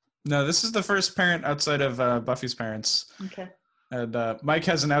 No, this is the first parent outside of Buffy's parents. Okay. And Mike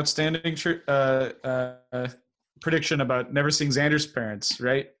has an outstanding prediction about never seeing Xander's parents,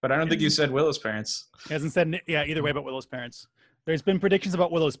 right? But I don't think you said Willow's parents. He hasn't said either way about Willow's parents. There's been predictions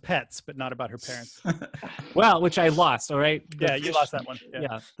about Willow's pets, but not about her parents. Well, which I lost. All right. You lost that one.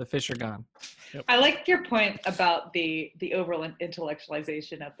 Yeah, the fish are gone. Yep. I like your point about the overall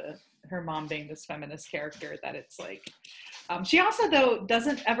intellectualization of her mom being this feminist character. That it's like, she also though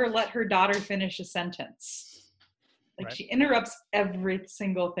doesn't ever let her daughter finish a sentence. Like she interrupts every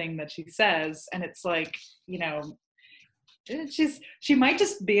single thing that she says, and it's like, she might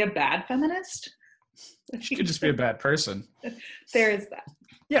just be a bad feminist. She could just be a bad person. There is that.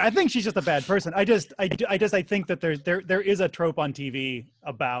 Yeah, I think she's just a bad person. I think that there is a trope on TV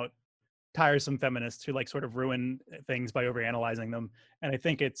about tiresome feminists who like sort of ruin things by overanalyzing them, and I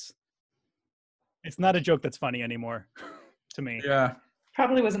think it's not a joke that's funny anymore to me. Yeah,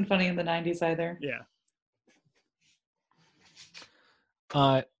 probably wasn't funny in the 90s either. Yeah.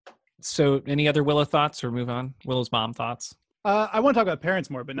 So any other Willow thoughts, or move on? Willow's mom thoughts? I want to talk about parents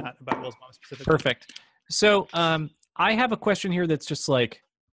more, but not about Willow's mom specifically. Perfect. So I have a question here that's just like,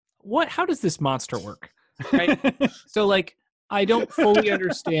 how does this monster work? Right? So like, I don't fully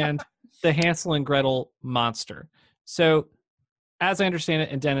understand the Hansel and Gretel monster. So as I understand it,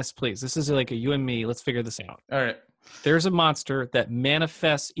 and Dennis, please, this is like a you and me, let's figure this out. All right. There's a monster that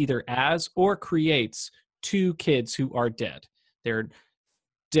manifests either as or creates two kids who are dead. They're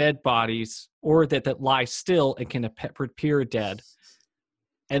dead bodies, or that lie still and can appear dead.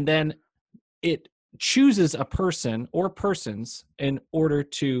 And then it chooses a person or persons in order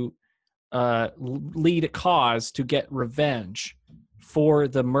to lead cause to get revenge for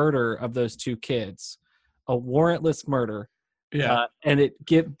the murder of those two kids, a warrantless murder. Yeah. And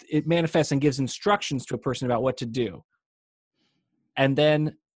it manifests and gives instructions to a person about what to do. And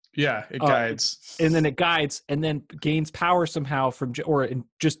then it guides. And then it guides and then gains power somehow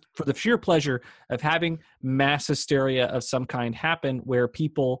just for the sheer pleasure of having mass hysteria of some kind happen where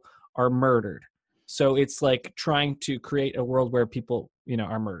people are murdered. So it's like trying to create a world where people,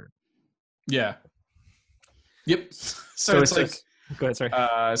 are murdered. Yeah. Yep. So it's like, go ahead, sorry.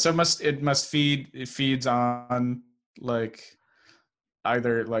 So it feeds on like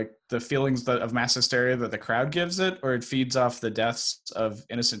either like the feelings of mass hysteria that the crowd gives it, or it feeds off the deaths of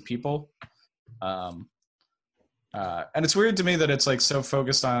innocent people. And it's weird to me that it's like so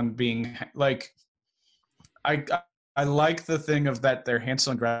focused on being like, I like the thing of that they're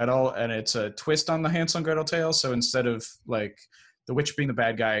Hansel and Gretel, and it's a twist on the Hansel and Gretel tale. So instead of like the witch being the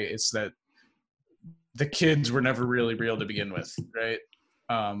bad guy, it's that the kids were never really real to begin with, right?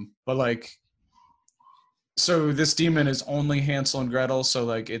 But like, so this demon is only Hansel and Gretel, so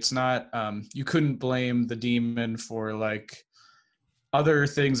like it's not you couldn't blame the demon for like other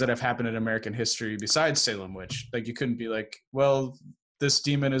things that have happened in American history besides Salem Witch. Like you couldn't be like, well, this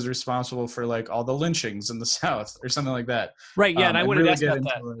demon is responsible for like all the lynchings in the South or something like that. Right, yeah, and I wanted to ask about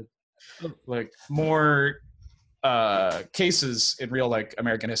that. Like more cases in real like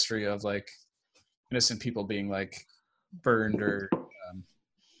American history of like innocent people being like burned or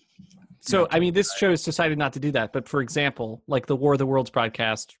So, I mean, this show has decided not to do that. But for example, like the War of the Worlds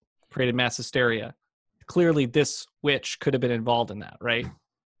broadcast created mass hysteria. Clearly, this witch could have been involved in that, right?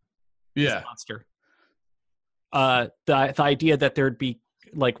 Yeah. This monster. The idea that there'd be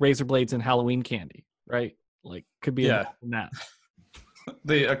like razor blades and Halloween candy, right? Like, could be in that.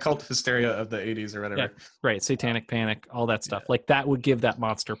 The occult hysteria of the 80s or whatever. Yeah, right. Satanic panic, all that stuff. Like, that would give that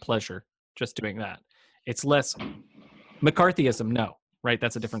monster pleasure just doing that. It's less McCarthyism, no. Right,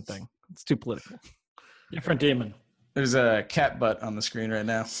 that's a different thing. It's too political. Different demon. There's a cat butt on the screen right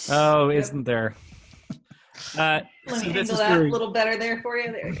now. Oh, isn't there? Let me angle that a little better there for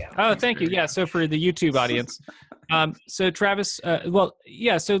you. There you go. Oh, thank you. Yeah, so for the YouTube audience. So Travis,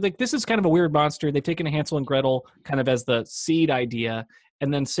 so like this is kind of a weird monster. They've taken a Hansel and Gretel kind of as the seed idea,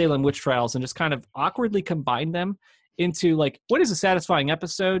 and then Salem Witch Trials, and just kind of awkwardly combined them into like what is a satisfying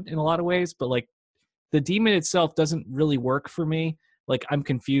episode in a lot of ways, but like the demon itself doesn't really work for me. Like, I'm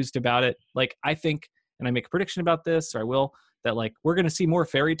confused about it. Like, I think, and I make a prediction about this, or I will, that, like, we're going to see more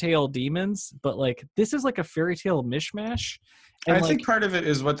fairy tale demons, but, like, this is like a fairy tale mishmash. And I think part of it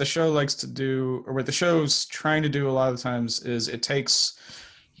is what the show likes to do, or what the show's trying to do a lot of times, is it takes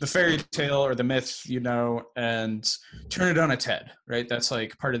the fairy tale or the myth, and turn it on its head, right? That's,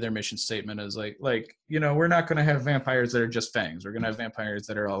 like, part of their mission statement is, like we're not going to have vampires that are just fangs. We're going to have vampires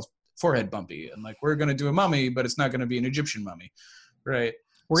that are all forehead bumpy. And, like, we're going to do a mummy, but it's not going to be an Egyptian mummy. Right.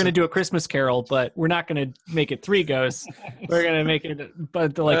 We're going to do a Christmas Carol, but we're not going to make it 3 ghosts. We're going to make it,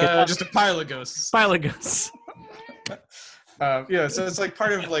 just a pile of ghosts. Pile of ghosts. So it's like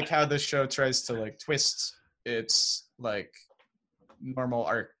part of like how this show tries to like twist its like normal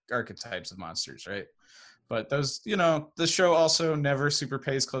archetypes of monsters, right? But those, the show also never super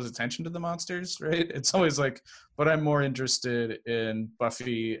pays close attention to the monsters, right? It's always like, but I'm more interested in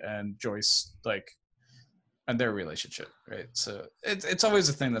Buffy and Joyce, like, and their relationship, right? So it's always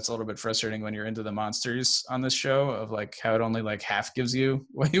a thing that's a little bit frustrating when you're into the monsters on this show of like how it only like half gives you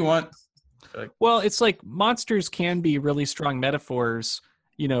what you want. Like, well, it's like monsters can be really strong metaphors,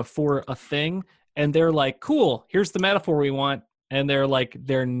 for a thing, and they're like, cool, here's the metaphor we want, and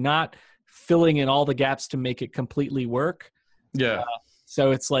they're not filling in all the gaps to make it completely work. Yeah.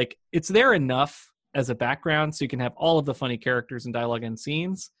 So it's like it's there enough as a background so you can have all of the funny characters and dialogue and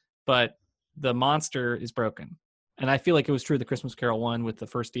scenes, but the monster is broken. And I feel like it was true of the Christmas Carol one with the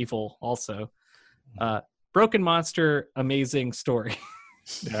first evil also. Broken monster, amazing story.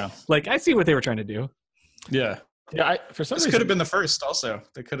 Yeah. Like, I see what they were trying to do. Yeah. Yeah, for some this reason, could have been the first also.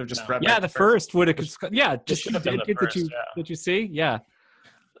 They could have just brought back the first would have, just should have been the first, did you see? Yeah.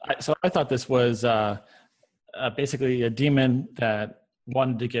 So I thought this was basically a demon that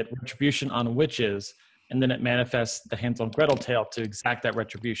wanted to get retribution on witches, and then it manifests the Hansel and Gretel tale to exact that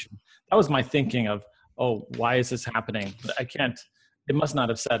retribution. That was my thinking of, why is this happening? But it must not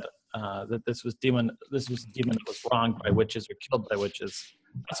have said that this was a demon that was wronged by witches or killed by witches.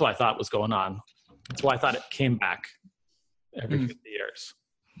 That's what I thought was going on. That's why I thought it came back every 50 years.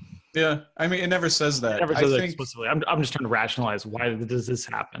 Yeah, I mean, it never says that. It never says it explicitly. I'm just trying to rationalize, why does this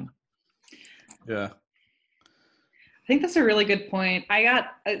happen? Yeah. I think that's a really good point. I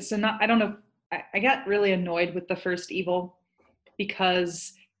got really annoyed with the first evil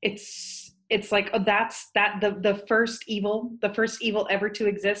because it's it's like, oh, that's the first evil ever to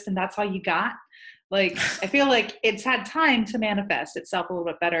exist, and that's all you got. Like, I feel like it's had time to manifest itself a little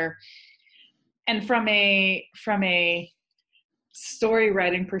bit better. And from a story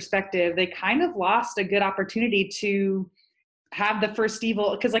writing perspective, they kind of lost a good opportunity to have the first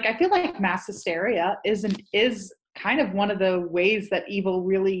evil, because like I feel like mass hysteria is kind of one of the ways that evil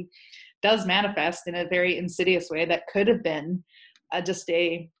really does manifest in a very insidious way that could have been just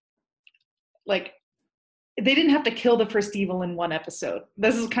a, like, they didn't have to kill the first evil in one episode.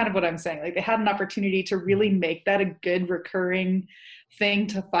 This is kind of what I'm saying. Like, they had an opportunity to really make that a good recurring thing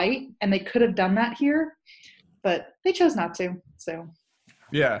to fight, and they could have done that here, but they chose not to. So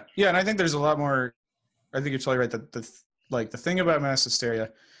yeah, and I think there's a lot more. I think you're totally right that the thing about mass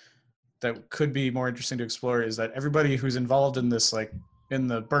hysteria that could be more interesting to explore is that everybody who's involved in this, like in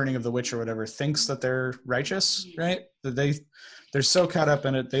the burning of the witch or whatever, thinks that they're righteous, right? That they're so caught up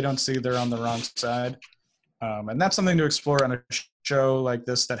in it, they don't see they're on the wrong side. And that's something to explore on a show like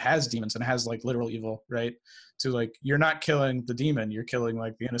this that has demons and has like literal evil, right? To like, you're not killing the demon, you're killing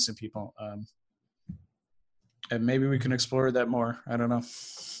like the innocent people. And maybe we can explore that more. I don't know.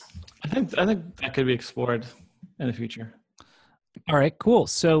 I think that could be explored in the future. All right, cool.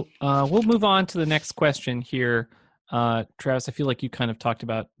 So we'll move on to the next question here. Travis, I feel like you kind of talked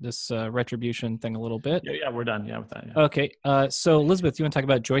about this retribution thing a little bit. Yeah, we're done. Yeah, with that. Yeah. Okay. So Elizabeth, you want to talk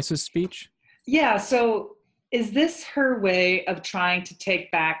about Joyce's speech? yeah, so is this her way of trying to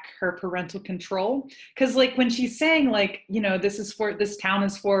take back her parental control? Because like when she's saying like, you know, this town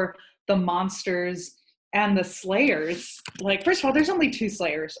is for the monsters and the slayers, like, first of all, there's only 2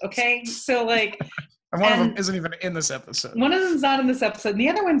 slayers, okay? So like, and one of them isn't even in this episode. One of them's not in this episode, and the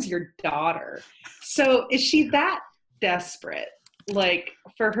other one's your daughter. So is she that desperate, like,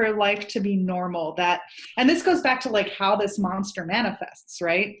 for her life to be normal? That, and this goes back to like how this monster manifests,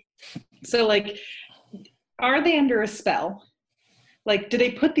 right? So like, are they under a spell? Like, do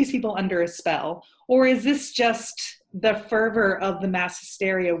they put these people under a spell? Or is this just the fervor of the mass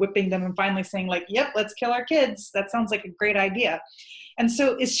hysteria whipping them and finally saying like, yep, let's kill our kids. That sounds like a great idea. And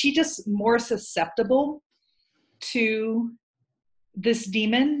so is she just more susceptible to this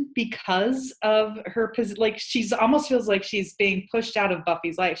demon because of her, like, she's almost feels like she's being pushed out of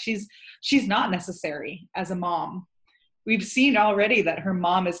Buffy's life. She's not necessary as a mom. We've seen already that her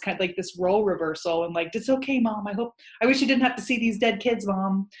mom is kind of like this role reversal and like, it's okay, Mom. I wish you didn't have to see these dead kids,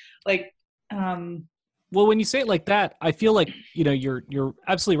 Mom. Like, well, when you say it like that, I feel like, you know, you're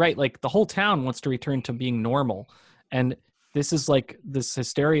absolutely right. Like, the whole town wants to return to being normal. And this is like, this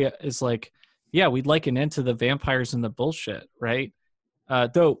hysteria is like, yeah, we'd like an end to the vampires and the bullshit, right?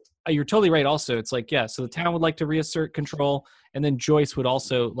 Though you're totally right also. It's like, yeah, so the town would like to reassert control, and then Joyce would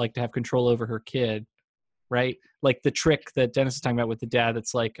also like to have control over her kid, right? Like the trick that Dennis is talking about with the dad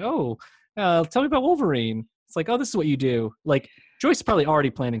that's like, oh, tell me about Wolverine. It's like, oh, this is what you do. Like, Joyce is probably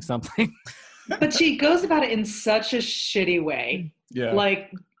already planning something. but she goes about it in such a shitty way. Yeah.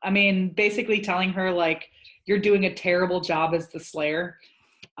 Like, I mean, basically telling her like, you're doing a terrible job as the Slayer.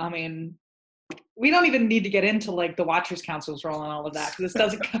 I mean, we don't even need to get into like the Watchers Council's role and all of that, because this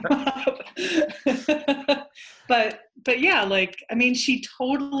doesn't come up. but yeah, like, I mean, she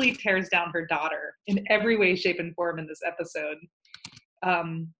totally tears down her daughter in every way, shape, and form in this episode.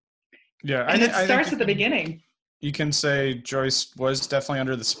 Yeah, and it starts at the beginning. You can say Joyce was definitely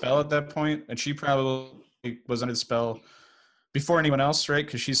under the spell at that point, and she probably was under the spell before anyone else, right?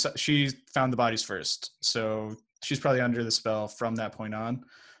 Because she found the bodies first, so she's probably under the spell from that point on.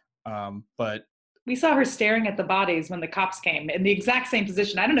 But we saw her staring at the bodies when the cops came in the exact same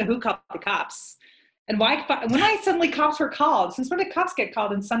position. I don't know who called the cops, and why suddenly cops were called. Since when did cops get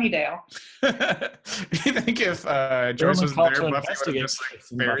called in Sunnydale? You think if Joyce was there, Buffy would have just like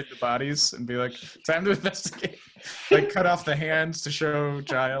buried the bodies and be like, "Time to investigate." Like, cut off the hands to show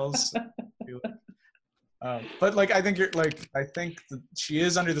Giles. But like, I think that she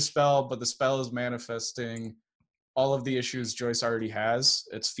is under the spell, but the spell is manifesting all of the issues Joyce already has.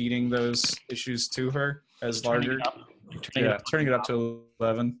 It's feeding those issues to her as larger. Turning it up to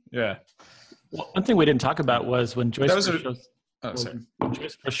 11. Yeah. Well, one thing we didn't talk about was when Joyce when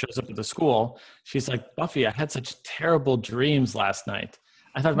Joyce first shows up at the school, she's like, Buffy, I had such terrible dreams last night.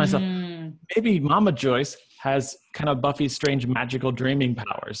 I thought to myself, maybe Mama Joyce has kind of Buffy's strange magical dreaming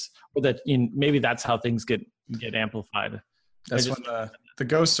powers, or that maybe that's how things get amplified. That's when the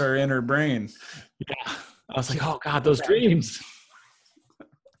ghosts are in her brain. Yeah. I was like, oh God, those dreams.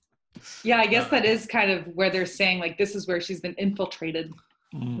 Yeah, I guess that is kind of where they're saying like, this is where she's been infiltrated,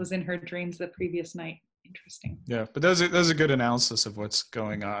 was in her dreams the previous night. Interesting. Yeah, but there's a good analysis of what's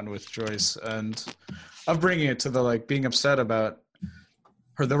going on with Joyce, and of bringing it to the like being upset about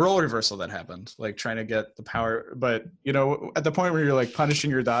or the role reversal that happened, like trying to get the power. But at the point where you're like punishing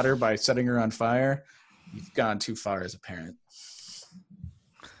your daughter by setting her on fire, you've gone too far as a parent.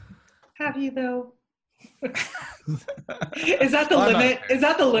 Have you though? Is that the Well, limit? Is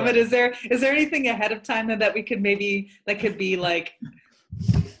that the limit? Right. Is there anything ahead of time that we could that could be like,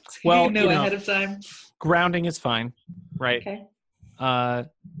 Well, you know, ahead of time? Grounding is fine, right? Okay. And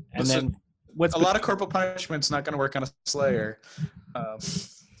Listen, then what's a lot of corporal punishment's not going to work on a slayer.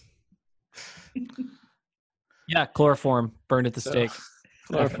 Yeah, chloroform burned at the So- stake.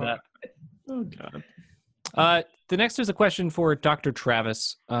 After Chloroform. that. Oh God. The next is a question for Dr.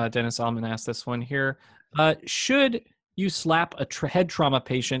 Travis. Dennis Allman asked this one here. Should you slap a head trauma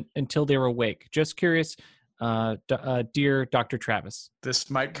patient until they're awake? Just curious, dear Dr. Travis. This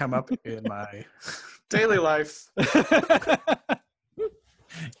might come up in my daily life.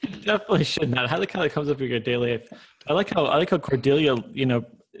 You definitely should not. I like how it comes up in your daily life. I like how Cordelia,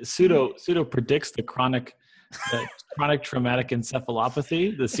 pseudo predicts the chronic traumatic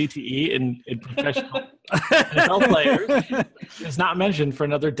encephalopathy, the CTE, in professional NFL players. It's not mentioned for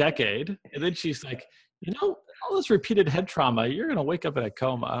another decade. And then she's like, all this repeated head trauma, you're going to wake up in a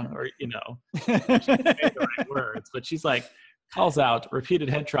coma, or, she didn't say the right words, but she's like, calls out repeated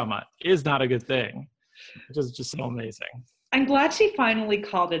head trauma is not a good thing, which is just so amazing. I'm glad she finally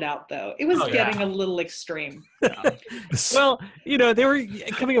called it out, though. It was Oh, yeah. getting a little extreme. Well, they were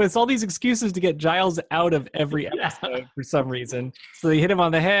coming up with all these excuses to get Giles out of every episode for some reason. So they hit him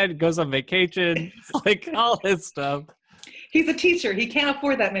on the head, goes on vacation, like all this stuff. He's a teacher. He can't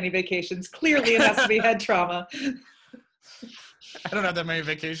afford that many vacations. Clearly, it has to be head trauma. I don't have that many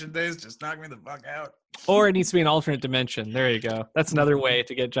vacation days. Just knock me the fuck out. Or it needs to be an alternate dimension. There you go. That's another way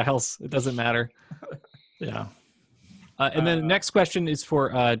to get Giles. It doesn't matter. Yeah. And then the next question is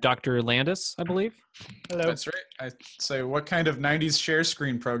for Dr. Landis, I believe. Hello. That's right. I say, what kind of 90s share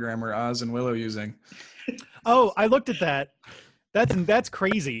screen program were Oz and Willow using? Oh, I looked at that. That's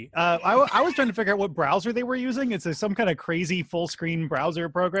crazy. I was trying to figure out what browser they were using. It's some kind of crazy full screen browser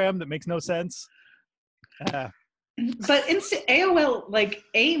program that makes no sense. But AOL, like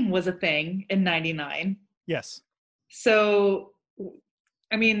AIM was a thing in 99. Yes. So,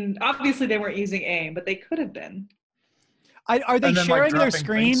 I mean, obviously they weren't using AIM, but they could have been. Are they And then, like, sharing their dropping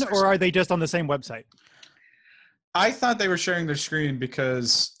screen, links or or are they just on the same website? I thought they were sharing their screen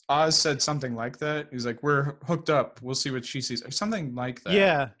because Oz said something like that. He's like, we're hooked up. We'll see what she sees. Or something like that.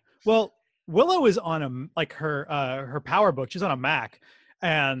 Yeah. Well, Willow is on her PowerBook. She's on a Mac,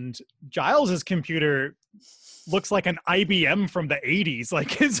 and Giles's computer looks like an IBM from the 80s.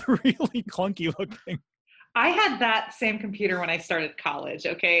 Like, it's really clunky looking. I had that same computer when I started college.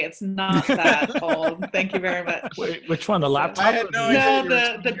 Okay, it's not that old. Thank you very much. Wait, which one? The laptop? I had no idea. No, you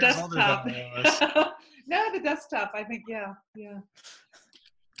were the 20 years older than desktop. I was. No, the desktop. I think, yeah.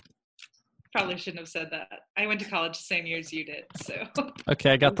 Probably shouldn't have said that. I went to college the same year as you did, so.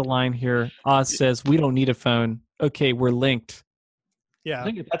 Okay, I got the line here. Oz says, we don't need a phone. Okay, we're linked. I Yeah.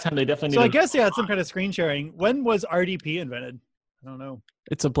 think at that time they definitely So I needed. guess, yeah, it's some kind of screen sharing. When was RDP invented? I don't know.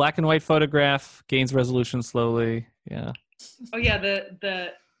 It's a black and white photograph, gains resolution slowly. Yeah. Oh yeah,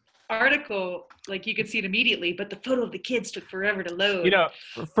 the article, like you could see it immediately, but the photo of the kids took forever to load.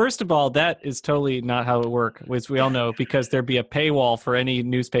 First of all, that is totally not how it worked, as we all know, because there'd be a paywall for any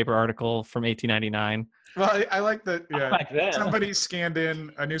newspaper article from 1899. Well, I like that. Yeah, Back then. somebody scanned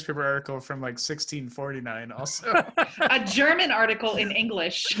in a newspaper article from like 1649. Also, A German article in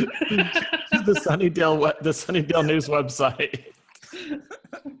English. the Sunnydale News website.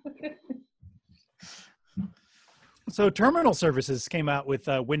 So Terminal Services came out with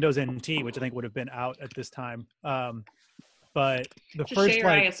Windows NT, which I think would have been out at this time. But the Just first share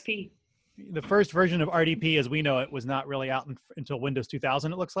ISP. the first version of RDP, as we know it, was not really out until Windows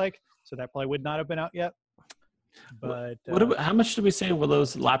 2000. It looks like, so that probably would not have been out yet. But How much did we say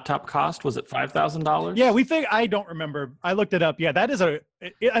Willow's laptop cost? Was it $5,000? yeah, I don't remember. I looked it up. Yeah, that is I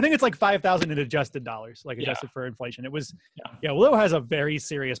think it's like 5,000 in adjusted dollars, like adjusted for inflation. It was. Yeah, Willow has a very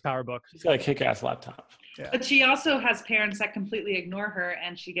serious PowerBook. She's got a kick-ass laptop. But she also has parents that completely ignore her,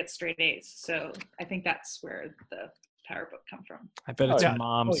 and she gets straight A's. So I think that's where the PowerBook come from. I bet it's Oh, her yeah.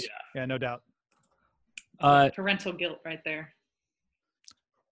 mom's. Yeah, no doubt. Parental guilt right there.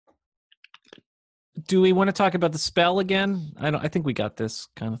 Do we want to talk about the spell again? I think we got this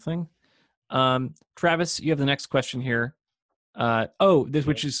kind of thing. Travis, you have the next question here.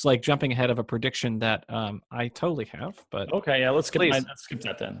 Which is like jumping ahead of a prediction that I totally have. But Okay, yeah, let's skip Please.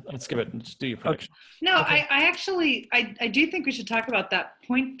 that then. Let's skip it and just do your prediction. No, Okay. I actually do think we should talk about that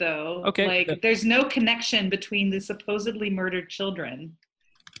point though. Okay, Like good. there's no connection between the supposedly murdered children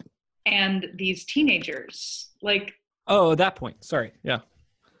and these teenagers. Like that point. Sorry. Yeah.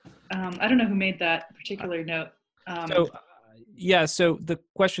 I don't know who made that particular note. So the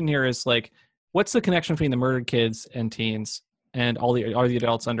question here is like, what's the connection between the murdered kids and teens and are the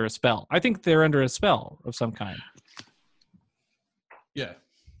adults under a spell? I think they're under a spell of some kind. Yeah.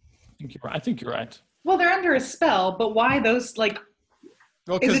 I think you're right. Well, they're under a spell, but why those, like,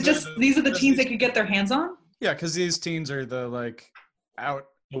 Well, is it just these are the teens they could get their hands on? Yeah, because these teens are the like out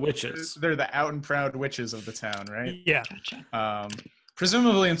The witches. They're the out and proud witches of the town, right? Yeah. Gotcha.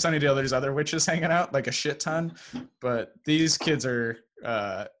 Presumably in Sunnydale, there's other witches hanging out, like a shit ton. But these kids are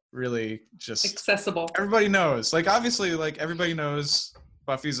really just Accessible. everybody knows. Like obviously, like everybody knows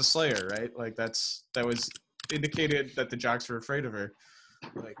Buffy's a Slayer, right? Like that was indicated that the jocks were afraid of her.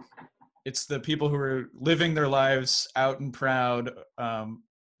 Like it's the people who are living their lives out and proud,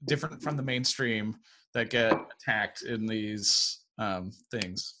 different from the mainstream, that get attacked in these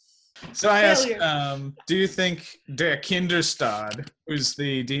things. So I asked, do you think Der Kinderstad, who's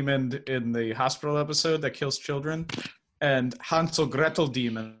the demon in the hospital episode that kills children, and Hansel Gretel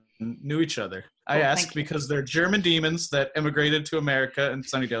demon knew each other? I asked because they're German demons that immigrated to America and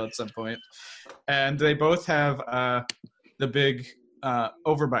Sunnydale at some point, and they both have the big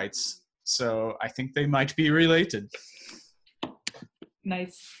overbites. So I think they might be related.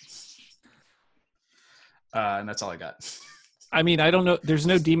 Nice. And that's all I got. I mean, I don't know. There's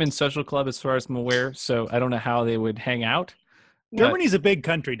no demon social club as far as I'm aware, so I don't know how they would hang out. Germany's a big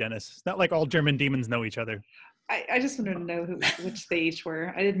country, Dennis. It's not like all German demons know each other. I just wanted to know which they each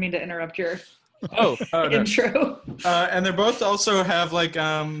were. I didn't mean to interrupt your No. intro. And they both also have like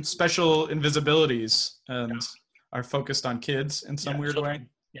special invisibilities and are focused on kids in some weird way.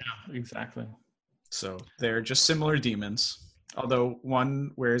 Yeah, exactly. So they're just similar demons, although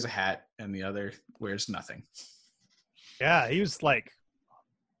one wears a hat and the other wears nothing. Yeah, he was like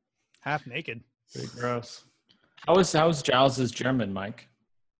half naked. Pretty gross. How's Giles's German, Mike?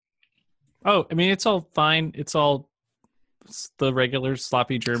 Oh, I mean, it's all fine. It's the regular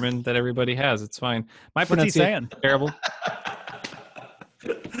sloppy German that everybody has. It's fine. My What's he pronunciation saying? is terrible.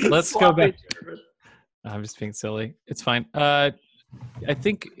 Let's go back. I'm just being silly. It's fine. I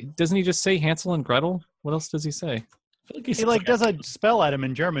think, doesn't he just say Hansel and Gretel? What else does he say? I feel like He like does a spell at him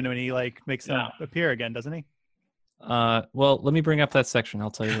in German when he like makes them Yeah. appear again, doesn't he? Well, let me bring up that section.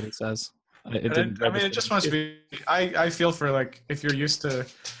 I'll tell you what it says. It didn't. I mean, it just must be. I feel for like if you're used to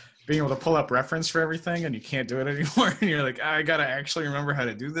being able to pull up reference for everything and you can't do it anymore, and you're like, I gotta actually remember how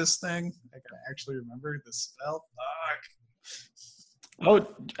to do this thing. I gotta actually remember the spell. Fuck. Oh,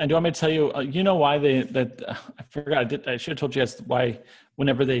 and do you want me to tell you? You know why I forgot. I should have told you guys why.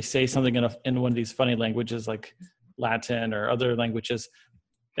 Whenever they say something in one of these funny languages like Latin or other languages,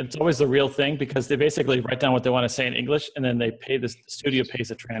 it's always the real thing because they basically write down what they want to say in English and then the studio pays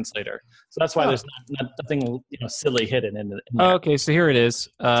a translator. So that's why there's nothing silly hidden in it. Okay, so here it is.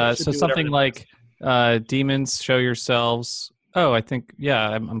 So So something like demons show yourselves. Oh, I think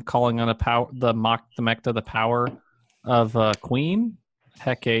I'm calling on the power of Queen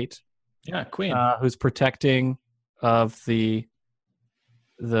Hecate. Yeah, Queen. Who's protecting of the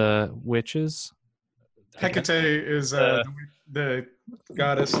witches. Hecate is the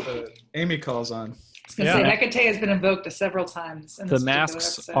goddess that Amy calls on. I was going to say, Hecate has been invoked several times. In The this particular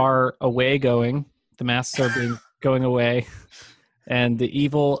masks episode. are away going. The masks are going away, and the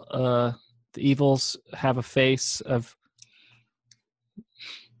evils have a face of.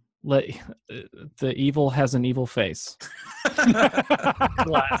 The evil has an evil face. Have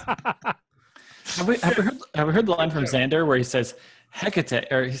we heard the line from Xander where he says Hecate,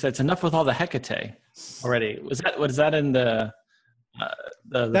 or he says enough with all the Hecate already? Was that in the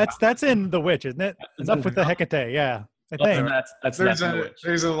That's in The Witch, isn't it? Enough with the Hecate, yeah. I think. That's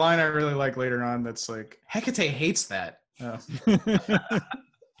There's a line I really like later on that's like Hecate hates that. Oh.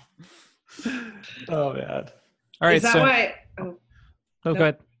 Oh man. All right, Is that so why? go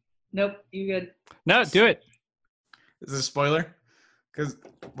ahead. Nope, you good. No, do it. Is this a spoiler? Because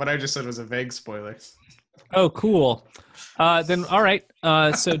what I just said was a vague spoiler. Oh, cool. Then all right.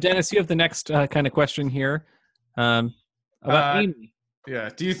 So Dennis, you have the next kind of question here about Amy. Yeah.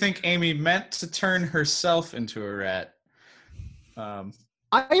 Do you think Amy meant to turn herself into a rat? I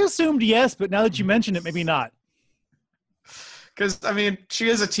assumed yes, but now that you mention it, maybe not. Because I mean, she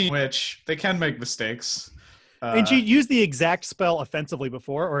is a teen witch. They can make mistakes. And she used the exact spell offensively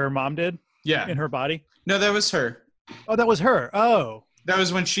before, or her mom did Yeah. in her body. No, that was her. Oh, that was her. Oh. That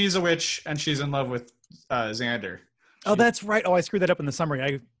was when she's a witch and she's in love with Xander. Oh, that's right. Oh, I screwed that up in the summary.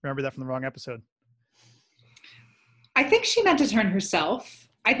 I remember that from the wrong episode. I think she meant to turn herself.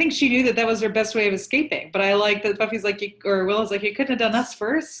 I think she knew that was her best way of escaping. But I like that Buffy's like, or Willow's like, you couldn't have done us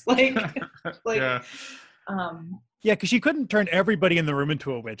first. Like, Yeah. Yeah, because she couldn't turn everybody in the room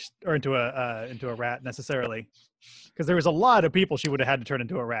into a witch or into a rat necessarily, because there was a lot of people she would have had to turn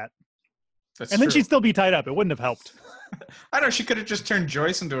into a rat, That's and then true. she'd still be tied up. It wouldn't have helped. I don't know. She could have just turned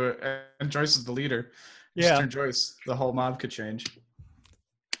Joyce into and Joyce is the leader. Just Yeah. turn Joyce. The whole mob could change.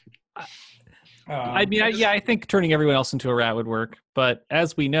 I mean, I think turning everyone else into a rat would work, but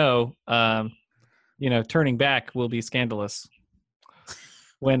as we know, turning back will be scandalous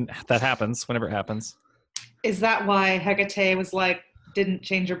when that happens, whenever it happens. Is that why Hecate was like, didn't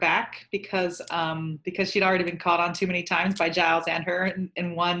change her back because she'd already been caught on too many times by Giles and her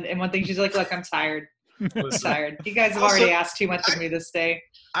in one thing? She's like, look, I'm tired. I'm tired. You guys have already asked too much of me this day.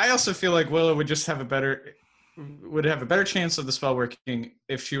 I also feel like Willow would just have a better chance of the spell working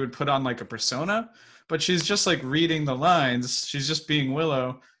if she would put on like a persona, but she's just like reading the lines. She's just being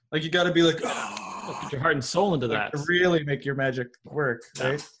Willow. Like, you got to be like, Put your heart and soul into that. to really make your magic work,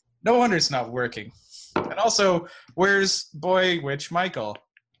 right? No wonder it's not working. And also, where's boy witch Michael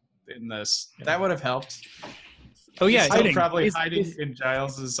in this? That would have helped. Oh yeah, He's still hiding. probably He's- hiding in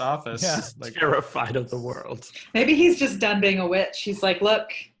Giles's office. Yeah. Like, Terrified of the world. Maybe he's just done being a witch. He's like, look,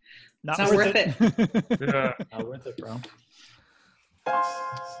 Not It's not worth it. yeah. Not worth it, bro.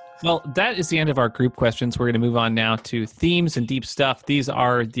 Well, that is the end of our group questions. We're going to move on now to themes and deep stuff. These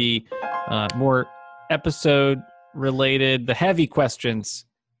are the more episode-related, the heavy questions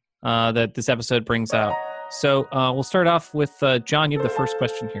that this episode brings out. So we'll start off with John. You have the first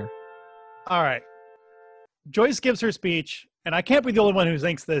question here. All right. Joyce gives her speech, and I can't be the only one who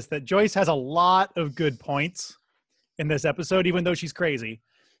thinks this, that Joyce has a lot of good points in this episode, even though she's crazy.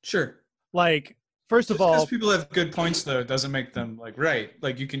 Sure. Like, first of Because all, people have good points, though, it doesn't make them like right.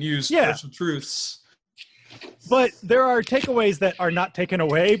 Like, you can use Yeah. partial truths. but there are takeaways that are not taken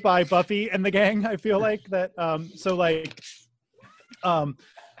away by Buffy and the gang, I feel like. That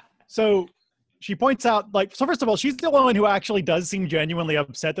so she points out, like, so first of all, she's the only one who actually does seem genuinely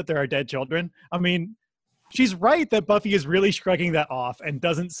upset that there are dead children. I mean, she's right that Buffy is really shrugging that off and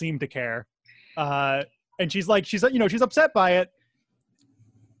doesn't seem to care. And she's upset by it.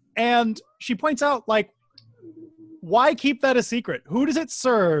 And she points out, like, why keep that a secret? Who does it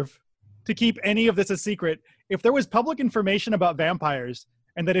serve to keep any of this a secret? If there was public information about vampires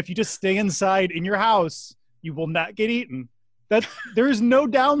and that if you just stay inside in your house, you will not get eaten, that there is no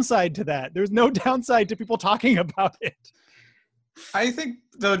downside to that. There's no downside to people talking about it. I think,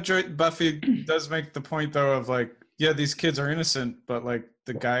 though, Buffy does make the point, though, of like, yeah, these kids are innocent, but like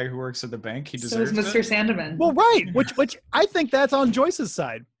the guy who works at the bank, he so is deserves Mr. it. Sandeman. Well, right, which I think that's on Joyce's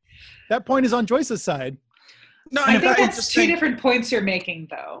side. That point is on Joyce's side. No, I think I that's just two think, different points you're making,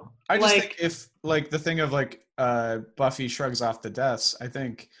 though. I just like, think if like the thing of like Buffy shrugs off the deaths, I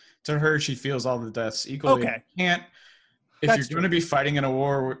think to her she feels all the deaths equally. Okay. You can't, if That's you're true. going to be fighting in a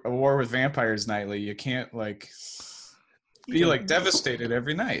war with vampires nightly, you can't like be like devastated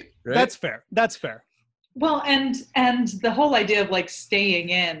every night, right? That's fair. That's fair. well, and the whole idea of like staying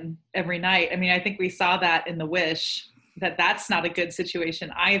in every night. I mean, I think we saw that in The Wish, that's not a good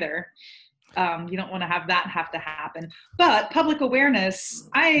situation either. You don't want to have that have to happen. But public awareness,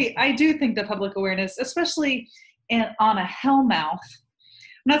 I do think that public awareness, especially on a Hellmouth,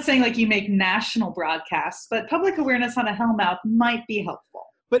 I'm not saying like you make national broadcasts, but public awareness on a Hellmouth might be helpful.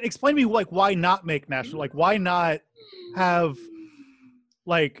 But explain to me, like, why not make national? Like, why not have,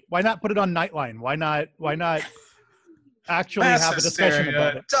 like, why not put it on Nightline? Why not actually Mass have a discussion hysteria,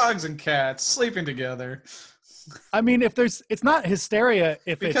 about it? dogs and cats sleeping together. I mean, it's not hysteria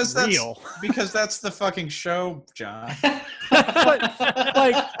if Because it's real. Because that's the fucking show, John. But,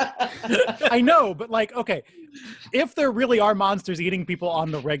 like, I know, but like, okay, if there really are monsters eating people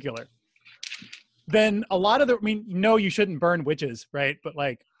on the regular, then a lot of no, you shouldn't burn witches, right? But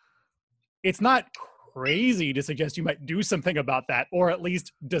like, it's not crazy to suggest you might do something about that, or at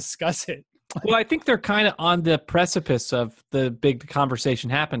least discuss it. Well, I think they're kind of on the precipice of the big conversation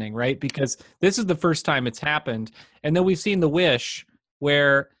happening, right? Because this is the first time it's happened. And then we've seen The Wish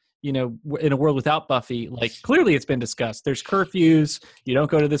where, in a world without Buffy, like clearly it's been discussed. There's curfews. You don't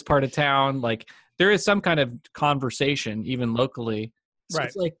go to this part of town. Like there is some kind of conversation, even locally. So Right.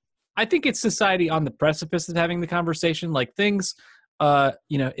 It's like, I think it's society on the precipice of having the conversation. Like things,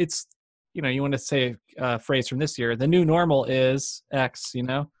 it's, you want to say a phrase from this year, the new normal is X,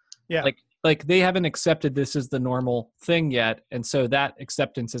 Yeah. Like they haven't accepted this as the normal thing yet. And so that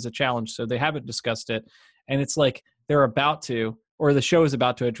acceptance is a challenge. So they haven't discussed it. And it's like they're about to, or the show is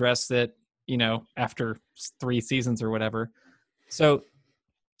about to address that, after 3 seasons or whatever. So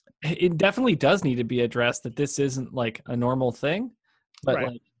it definitely does need to be addressed that this isn't like a normal thing. But Right.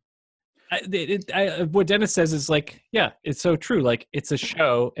 like, what Dennis says is like, yeah, it's so true. Like, it's a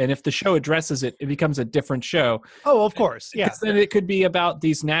show, and if the show addresses it, it becomes a different show. Oh, of course, yeah. 'Cause then it could be about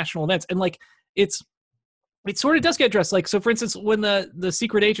these national events, and like it sort of does get addressed. Like, so for instance, when the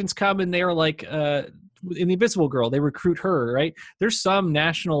secret agents come and they are like in the Invisible Girl, they recruit her, right? There's some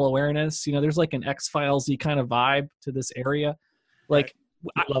national awareness. There's like an X-Filesy kind of vibe to this area. Like,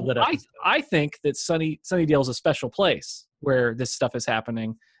 I love that. I think that Sunnydale is a special place where this stuff is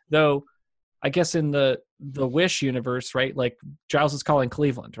happening. Though, I guess in the Wish universe, right? Like, Giles is calling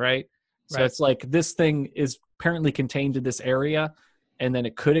Cleveland, right? So Right. it's like this thing is apparently contained to this area, and then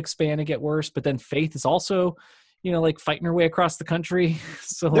it could expand and get worse. But then Faith is also, like fighting her way across the country.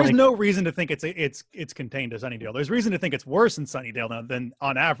 So There's like, no reason to think it's contained to Sunnydale. There's reason to think it's worse in Sunnydale than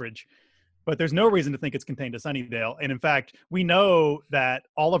on average, but there's no reason to think it's contained to Sunnydale. And in fact, we know that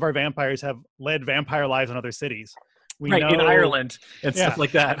all of our vampires have led vampire lives in other cities. We right, know, in Ireland and Yeah. stuff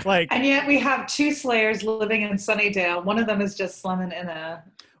like that. Like, And yet we have 2 Slayers living in Sunnydale. One of them is just slumming in a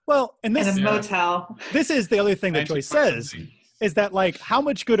well, and in a this motel. this is the other thing that Joyce says 1920. is that, like, how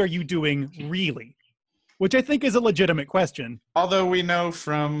much good are you doing really? Which I think is a legitimate question. Although we know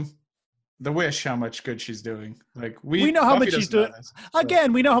from The Wish how much good she's doing. Like, We know how Buffy much she's doesn't know doing. this, so.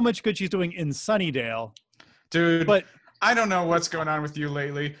 Again, we know how much good she's doing in Sunnydale, Dude, but I don't know what's going on with you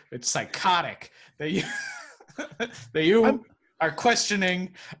lately. It's psychotic that you that you I'm- are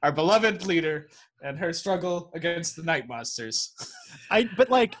questioning our beloved leader and her struggle against the night monsters. but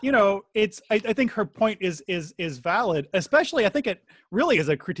like, it's I think her point is valid, especially I think it really is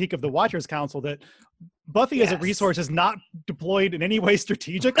a critique of the Watchers Council that Buffy as a Yes. resource is not deployed in any way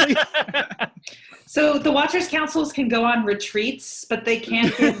strategically. So the Watchers Councils can go on retreats, but they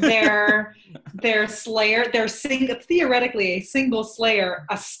can't give their Slayer, theoretically a single Slayer,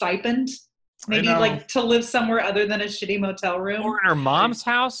 a stipend. Maybe know. like to live somewhere other than a shitty motel room. Or in her mom's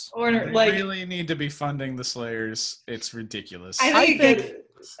house. Or They like really need to be funding the Slayers. It's ridiculous. I think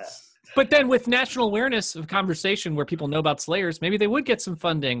But then with national awareness of conversation where people know about Slayers, maybe they would get some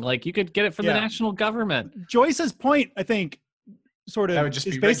funding. Like, you could get it from the Yeah. national government. Joyce's point, I think, sort of that would just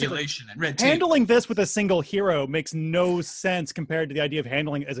is be basically regulation and red tape. handling this with a single hero makes no sense compared to the idea of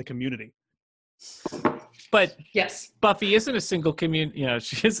handling it as a community. But yes. Buffy isn't a single community.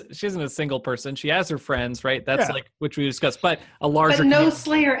 She isn't a single person. She has her friends, right? That's Yeah. like which we discussed. But a larger. But no community-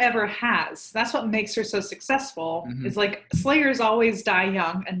 Slayer ever has. That's what makes her so successful. Mhm. Is like Slayers always die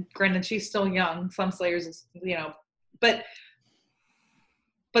young, and granted, she's still young. Some Slayers, but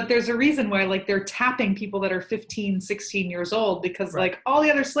there's a reason why like they're tapping people that are 15, 16 years old because Right. like all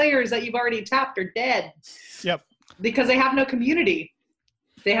the other Slayers that you've already tapped are dead. Yep. Because they have no community.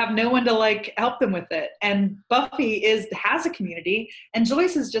 They have no one to like help them with it. And Buffy has a community, and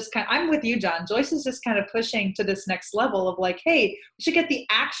Joyce is just I'm with you, John. Joyce is just kind of pushing to this next level of like, hey, we should get the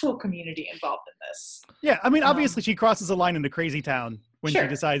actual community involved in this. Yeah, I mean, obviously she crosses a line into crazy town when Sure. she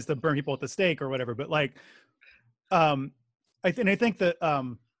decides to burn people at the stake or whatever. But like, I think that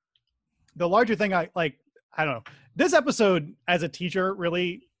the larger thing I don't know. This episode as a teacher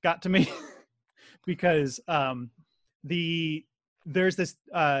really got to me because there's this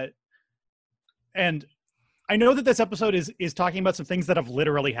and I know that this episode is talking about some things that have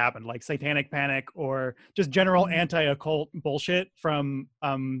literally happened, like satanic panic or just general anti-occult bullshit from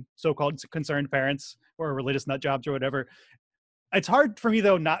so-called concerned parents or religious nut jobs or whatever. It's hard for me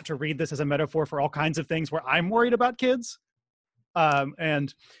though not to read this as a metaphor for all kinds of things where I'm worried about kids.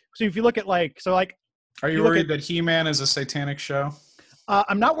 And so if you look at Are you you look worried at- that He-Man is a satanic show?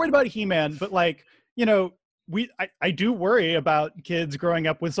 I'm not worried about He-Man, but I do worry about kids growing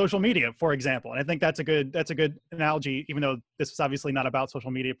up with social media, for example. And I think that's a good analogy, even though this is obviously not about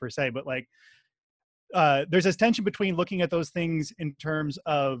social media per se, but there's this tension between looking at those things in terms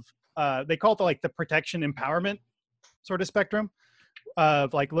of, they call it the protection empowerment sort of spectrum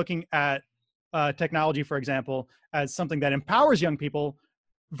of looking at technology, for example, as something that empowers young people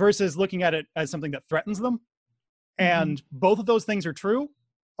versus looking at it as something that threatens them. And both of those things are true,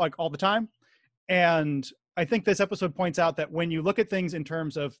 all the time. And I think this episode points out that when you look at things in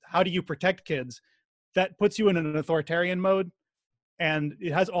terms of how do you protect kids, that puts you in an authoritarian mode, and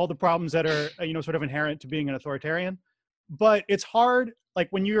it has all the problems that are sort of inherent to being an authoritarian. But it's hard,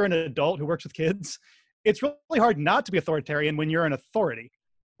 when you're an adult who works with kids, it's really hard not to be authoritarian when you're an authority,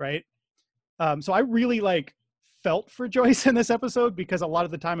 right? So I really felt for Joyce in this episode because a lot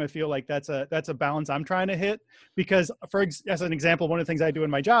of the time I feel like that's a balance I'm trying to hit. Because as an example, one of the things I do in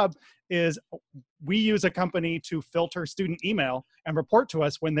my job is we use a company to filter student email and report to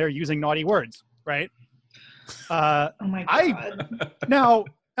us when they're using naughty words, right? Oh my God. Now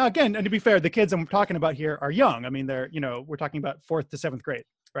again, and to be fair, the kids I'm talking about here are young. I mean, they're we're talking about 4th to 7th grade.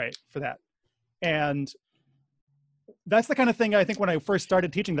 right, for that. And that's the kind of thing I think when I first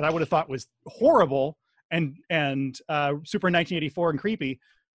started teaching that I would have thought was horrible and super 1984 and creepy.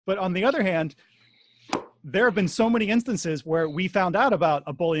 But on the other hand, there have been so many instances where we found out about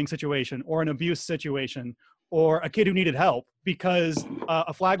a bullying situation or an abuse situation or a kid who needed help because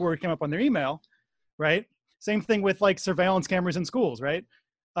a flag word came up on their email, right? Same thing with like surveillance cameras in schools, right?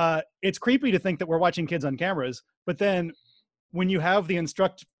 It's creepy to think that we're watching kids on cameras, but then when you have the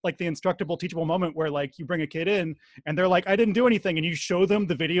instructable, teachable moment where like you bring a kid in and they're like, I didn't do anything, and you show them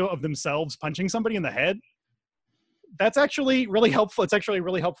the video of themselves punching somebody in the head, that's actually really helpful. It's actually a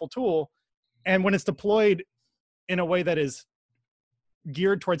really helpful tool. And when it's deployed in a way that is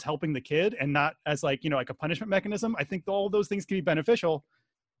geared towards helping the kid and not as like, like a punishment mechanism, I think all those things can be beneficial.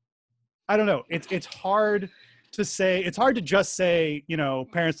 I don't know. It's hard to say. It's hard to just say,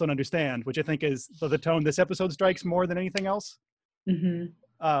 parents don't understand, which I think is the tone this episode strikes more than anything else.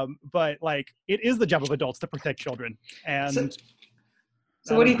 Mm-hmm. But like, it is the job of adults to protect children. And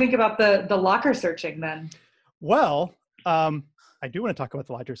so what do you think about the locker searching then? Well, I do want to talk about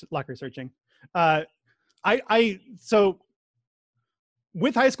the locker searching. So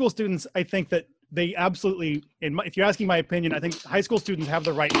with high school students, I think that they absolutely, if you're asking my opinion, I think high school students have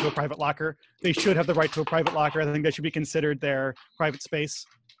the right to a private locker. They should have the right to a private locker. I think they should be considered their private space,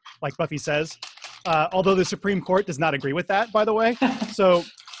 like Buffy says. Although the Supreme Court does not agree with that, by the way. So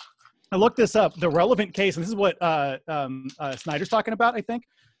I looked this up. The relevant case, and this is what Snyder's talking about, I think.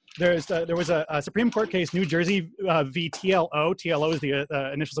 There was a Supreme Court case, New Jersey v. TLO. TLO is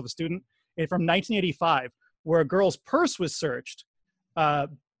the initials of a student, from 1985, where a girl's purse was searched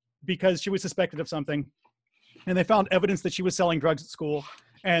because she was suspected of something, and they found evidence that she was selling drugs at school.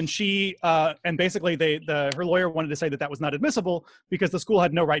 And and basically her lawyer wanted to say that was not admissible because the school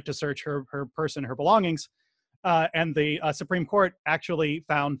had no right to search her purse and her belongings. And the Supreme Court actually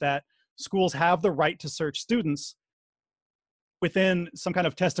found that schools have the right to search students within some kind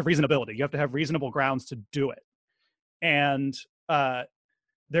of test of reasonability. You have to have reasonable grounds to do it. And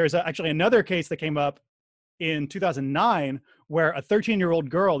there's actually another case that came up in 2009 where a 13-year-old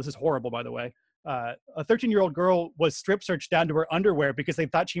girl, this is horrible, by the way, a 13-year-old girl was strip searched down to her underwear because they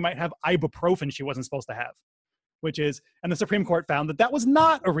thought she might have ibuprofen she wasn't supposed to have, and the Supreme Court found that was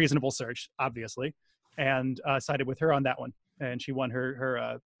not a reasonable search, obviously, and sided with her on that one. And she won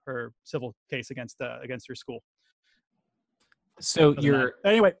her civil case against her school. So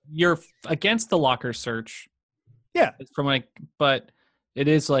anyway, you're against the locker search. Yeah. But it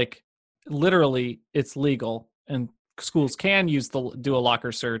is like literally it's legal and schools can do a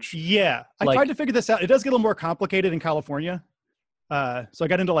locker search. Yeah. I tried to figure this out. It does get a little more complicated in California. So I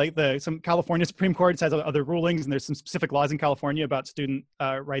got into some California Supreme Court has other rulings, and there's some specific laws in California about student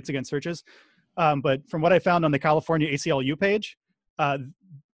rights against searches. But from what I found on the California ACLU page,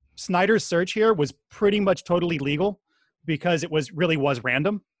 Snyder's search here was pretty much totally legal because it was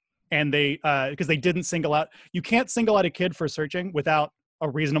random. And because they didn't you can't single out a kid for searching without a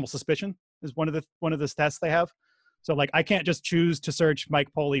reasonable suspicion is one of the tests they have. So like, I can't just choose to search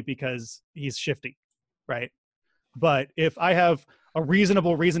Mike Poley because he's shifty, right? But if I have a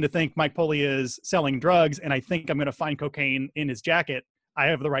reasonable reason to think Mike Poley is selling drugs and I think I'm going to find cocaine in his jacket, I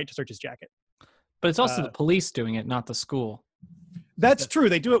have the right to search his jacket. But it's also the police doing it, not the school. That's true.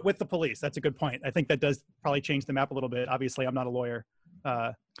 They do it with the police. That's a good point. I think that does probably change the map a little bit. Obviously, I'm not a lawyer.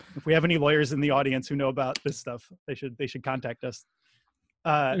 If we have any lawyers in the audience who know about this stuff, they should contact us.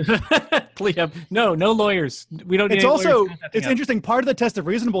 Please, no lawyers. We don't. It's also interesting. Part of the test of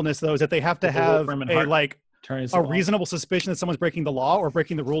reasonableness, though, is that they have to have a reasonable suspicion that someone's breaking the law or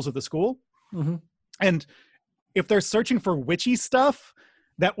breaking the rules of the school. Mm-hmm. And if they're searching for witchy stuff,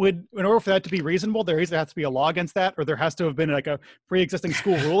 in order for that to be reasonable, there either has to be a law against that, or there has to have been like a pre-existing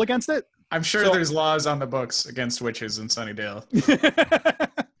school rule against it. I'm sure there's laws on the books against witches in Sunnydale.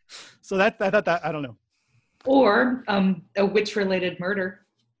 So I thought that, I don't know. Or a witch-related murder,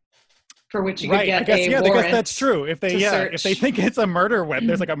 for which you could get I guess warrant. That's true. If they think it's a murder weapon,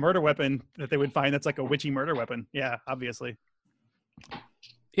 there's like a murder weapon that they would find that's like a witchy murder weapon. Yeah, obviously.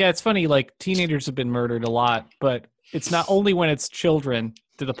 Yeah, it's funny. Like teenagers have been murdered a lot, but it's not only when it's children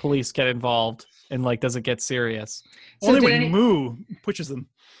do the police get involved and does it get serious. So only when Moo pushes them.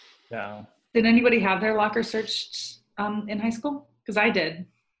 Yeah. Did anybody have their locker searched in high school? Because I did.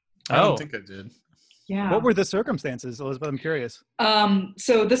 I don't think I did. Yeah. What were the circumstances, Elizabeth? I'm curious.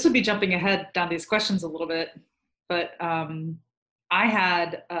 So this would be jumping ahead down these questions a little bit, but I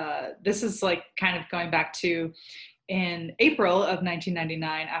had, this is like kind of going back to in April of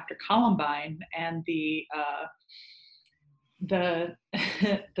 1999 after Columbine and the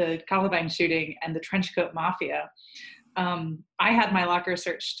Columbine shooting and the Trenchcoat Mafia. I had my locker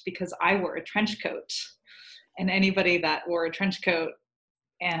searched because I wore a trench coat, and anybody that wore a trench coat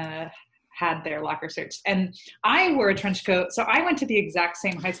had their locker searched. And I wore a trench coat, so I went to the exact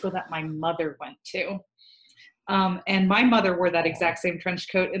same high school that my mother went to. And my mother wore that exact same trench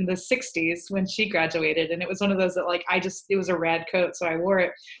coat in the 60s when she graduated. And it was one of those that like, it was a rad coat. So I wore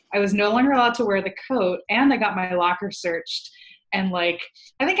it. I was no longer allowed to wear the coat, and I got my locker searched. And like,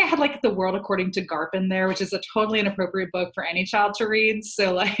 I think I had like The World According to Garp in there, which is a totally inappropriate book for any child to read.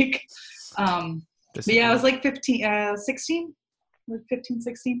 So like, but yeah, I was like 16, like 15,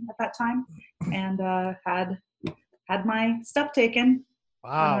 16 at that time, and had my stuff taken.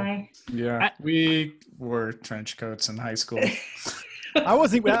 Wow. Yeah, we wore trench coats in high school.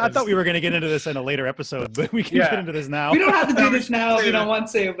 I thought we were going to get into this in a later episode, but we can get into this now. We don't have to do this now if you don't want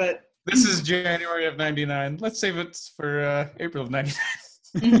to, but this is January of '99. Let's save it for April of '99.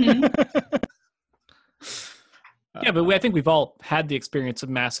 mm-hmm. Yeah, but I think we've all had the experience of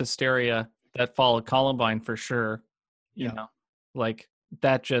mass hysteria that followed Columbine for sure. You know, like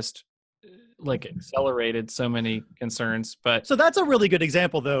that just like accelerated so many concerns. But so that's a really good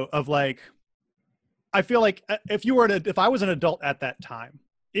example though of like, I feel like if I was an adult at that time,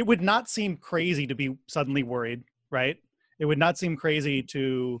 it would not seem crazy to be suddenly worried, right? It would not seem crazy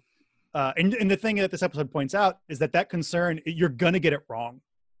to, and the thing that this episode points out is that concern, you're going to get it wrong,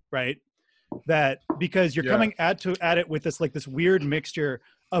 right? That because you're coming at it with this weird mixture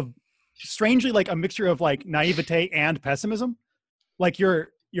of, strangely, like a mixture of like naivete and pessimism. Like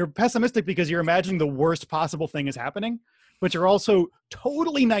you're pessimistic because you're imagining the worst possible thing is happening, but you're also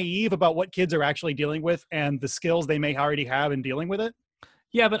totally naive about what kids are actually dealing with and the skills they may already have in dealing with it.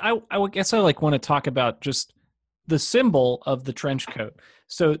 Yeah, but I guess I like want to talk about just the symbol of the trench coat.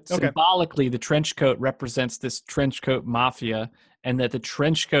 So symbolically, the trench coat represents this trench coat mafia, and that the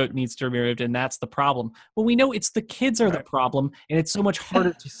trench coat needs to be removed, and that's the problem. Well, we know it's the kids are the problem, and it's so much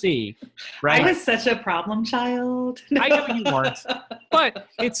harder to see, right? I was such a problem child. I know you weren't, but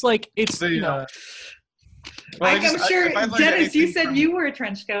it's like Well, I'm sure, if I learned Dennis, you anything said from- you wore a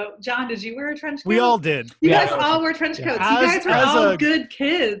trench coat. John, did you wear a trench coat? We all did. You Yeah. guys all wore trench coats. Yeah. You guys were As all a- good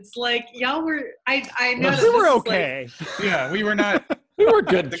kids. Like y'all were. I know. that We were this is, okay. Yeah, we were not We were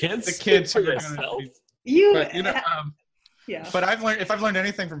good the kids. The kids who were Yourself. gonna be, you. but Yeah. But if I've learned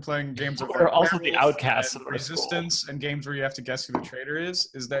anything from playing games of We're also the werewolf outcasts and of our school. Resistance and games where you have to guess who the traitor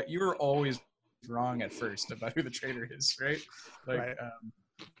is that you are always wrong at first about who the traitor is, right? Like,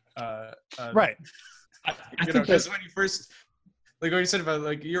 Right. I you know, think because that when you first, like what you said about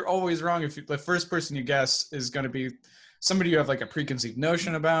like you're always wrong if the first person you guess is going to be somebody you have like a preconceived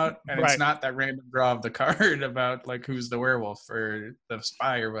notion about, and it's not that random draw of the card about like who's the werewolf or the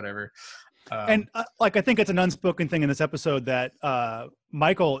spy or whatever. And like, I think it's an unspoken thing in this episode that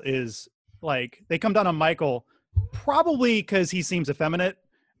Michael is like, they come down on Michael probably because he seems effeminate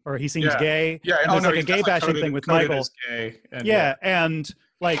or he seems gay. Yeah, and there's like a gay bashing thing with Michael. Gay, and, and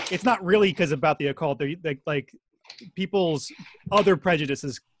like, it's not really because about the occult. They like people's other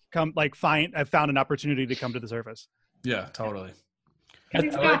prejudices have found an opportunity to come to the surface. Yeah, totally.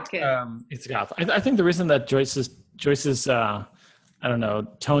 He's a goth kid. it's goth. I think the reason that Joyce's I don't know,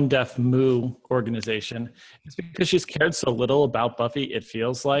 tone deaf moo organization is because she's cared so little about Buffy, it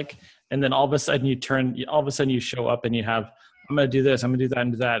feels like. And then all of a sudden you show up and you have, I'm going to do this, I'm going to do that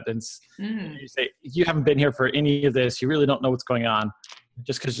and do that. And you say, you haven't been here for any of this. You really don't know what's going on.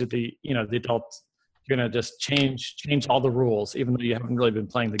 Just because you're the adult, you're going to just change all the rules, even though you haven't really been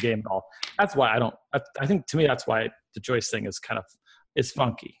playing the game at all. That's why I think to me, that's why the Joyce thing is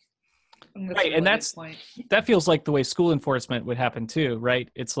funky. Right, and that feels like the way school enforcement would happen too, right?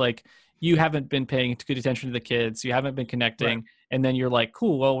 It's like you haven't been paying good attention to the kids, you haven't been connecting, and then you're like,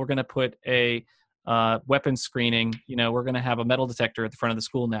 cool, well, we're going to put a weapons screening, we're going to have a metal detector at the front of the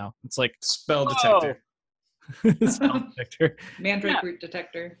school now. It's like Spell detector. Spell detector. Mandrake root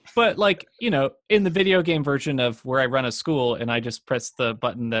detector. But like, in the video game version of where I run a school and I just press the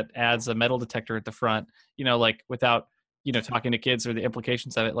button that adds a metal detector at the front, like without talking to kids or the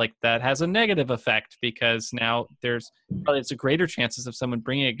implications of it, like that has a negative effect because now it's a greater chances of someone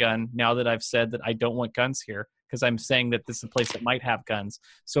bringing a gun now that I've said that I don't want guns here because I'm saying that this is a place that might have guns.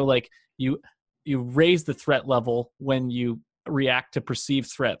 So like you raise the threat level when you react to perceived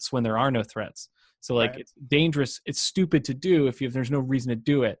threats when there are no threats. So like it's dangerous. It's stupid to do if there's no reason to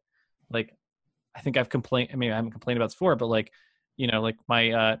do it. Like I think I've complained. I mean, I haven't complained about this before, but like, like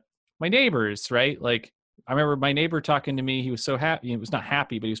my neighbors, right? Like, I remember my neighbor talking to me. He was so happy. He was not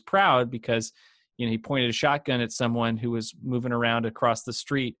happy, but he was proud because, he pointed a shotgun at someone who was moving around across the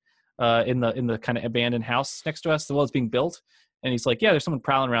street in the kind of abandoned house next to us. The one that's being built. And he's like, yeah, there's someone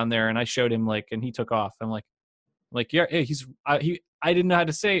prowling around there. And I showed him and he took off. I'm like, like, yeah, I didn't know how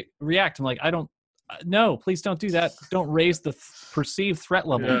to react. I'm like, I don't, no, please don't do that. Don't raise the perceived threat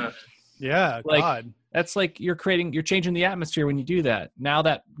level. Yeah, like, God. That's like you're changing the atmosphere when you do that. Now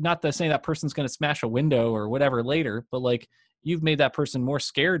that, not to say that person's going to smash a window or whatever later, but like you've made that person more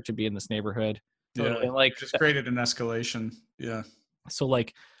scared to be in this neighborhood. Yeah, and like just created an escalation. Yeah. So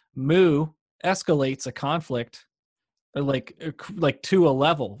like Moo escalates a conflict like to a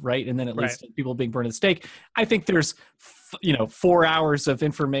level, right? And then it leads to people being burned at the stake. I think there's 4 hours of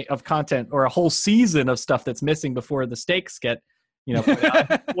of content or a whole season of stuff that's missing before the stakes get put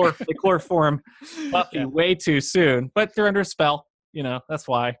out. They chloroform Buffy way too soon, but they're under a spell. That's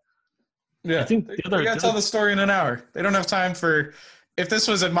why. Yeah, I think they got to tell the story in an hour. They don't have time for. If this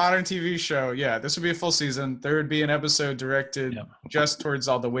was a modern TV show, this would be a full season. There would be an episode directed just towards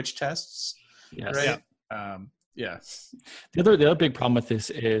all the witch tests. Yes. Right. Yeah. The other big problem with this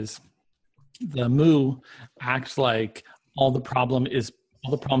is the Moo acts like all the problems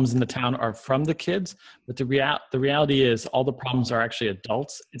in the town are from the kids, but the reality is all the problems are actually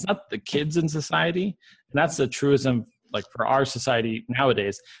adults. It's not the kids in society, and that's the truism. Like for our society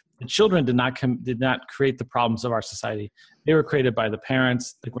nowadays, the children did not create the problems of our society. They were created by the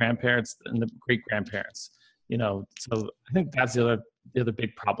parents, the grandparents, and the great grandparents. So I think that's the other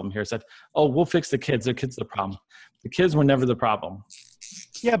big problem here is that, we'll fix the kids. The kids are the problem. The kids were never the problem.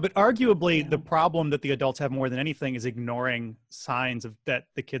 Yeah, but arguably the problem that the adults have more than anything is ignoring signs of that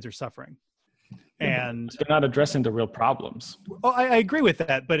the kids are suffering. And they're not addressing the real problems. Oh, I agree with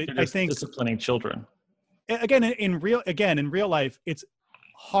that, but I think disciplining children. Again, in real life, it's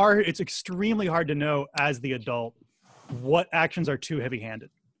hard. It's extremely hard to know as the adult what actions are too heavy-handed.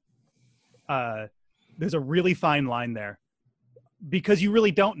 There's a really fine line there because you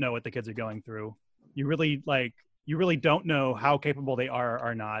really don't know what the kids are going through. You really don't know how capable they are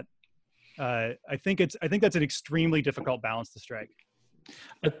or not. I think that's an extremely difficult balance to strike.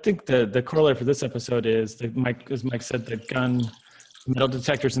 I think the corollary for this episode is that as Mike said, the gun metal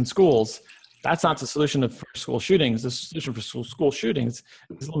detectors in schools. That's not the solution for school shootings. The solution for school shootings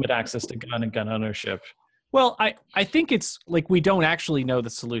is limit access to gun and gun ownership. Well, I think it's like we don't actually know the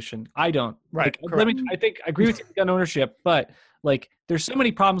solution. I don't. Right. I agree with you on gun ownership, but like there's so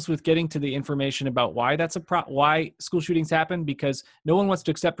many problems with getting to the information about why that's why school shootings happen, because no one wants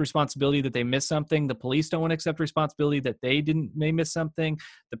to accept responsibility that they missed something. The police don't want to accept responsibility that they miss something.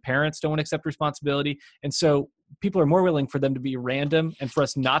 The parents don't want to accept responsibility. And so people are more willing for them to be random and for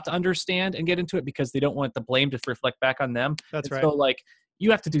us not to understand and get into it because they don't want the blame to reflect back on them. That's right. So like you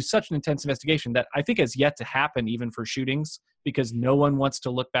have to do such an intense investigation that I think has yet to happen even for shootings because no one wants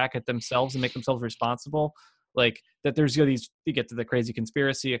to look back at themselves and make themselves responsible. Like that there's you get to the crazy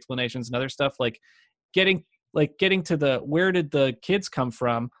conspiracy explanations and other stuff, like getting to the where did the kids come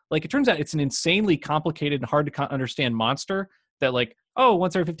from? Like it turns out it's an insanely complicated and hard to understand monster that like,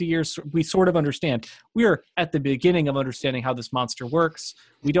 once every 50 years we sort of understand. We're at the beginning of understanding how this monster works.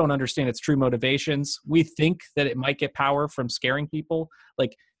 We don't understand its true motivations. We think that it might get power from scaring people.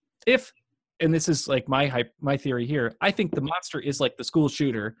 Like and this is like my theory here, I think the monster is like the school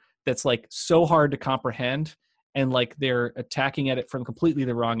shooter that's like so hard to comprehend and like they're attacking at it from completely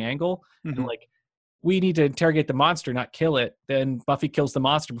the wrong angle. Mm-hmm. And like we need to interrogate the monster, not kill it. Then Buffy kills the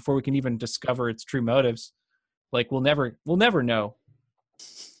monster before we can even discover its true motives. Like we'll never know.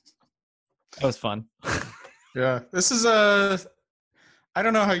 That was fun. Yeah, this is I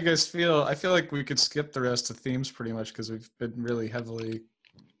don't know how you guys feel. I feel like we could skip the rest of themes pretty much because we've been really heavily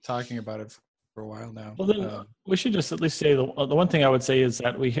talking about it for a while now. Well, then we should just at least say the one thing I would say is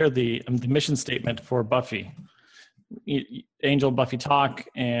that we hear the mission statement for Buffy. Angel and Buffy talk,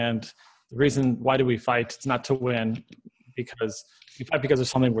 and the reason why do we fight? It's not to win, because we fight because there's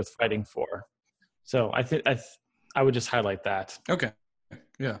something worth fighting for. So I think I would just highlight that. Okay.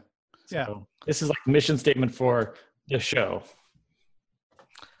 Yeah. So this is like the mission statement for the show.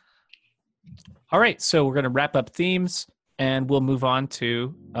 All right, so we're going to wrap up themes and we'll move on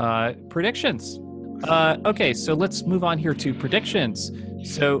to predictions. Okay, so let's move on here to predictions.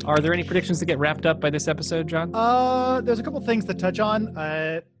 So are there any predictions that get wrapped up by this episode, John? There's a couple things to touch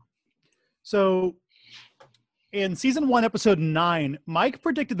on. So in season 1, episode 9, Mike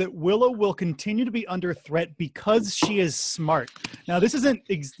predicted that Willow will continue to be under threat because she is smart. Now, this isn't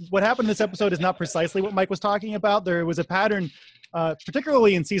what happened in this episode is not precisely what Mike was talking about. There was a pattern,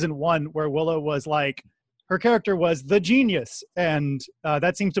 particularly in season 1, where Willow was like, her character was the genius, and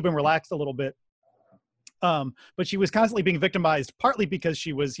that seems to have been relaxed a little bit. But she was constantly being victimized, partly because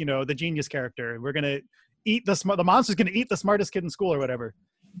she was, the genius character. We're gonna eat the monster's gonna eat the smartest kid in school or whatever.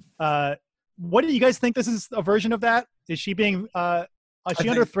 What do you guys think? This is a version of that? Is she being? Is she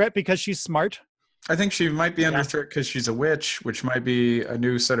under threat because she's smart? I think she might be under threat because she's a witch, which might be a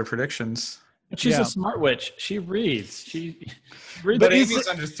new set of predictions. But she's Yeah. a smart witch. She reads. She reads. But Amy's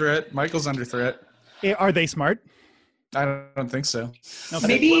under threat. Michael's under threat. Are they smart? I don't think so. Okay.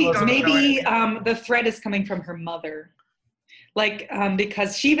 Maybe Willow's the threat is coming from her mother. Like,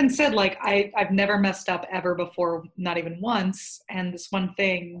 because she even said, like, I've never messed up ever before, not even once. And this one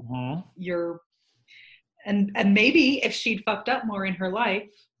thing, and maybe if she'd fucked up more in her life,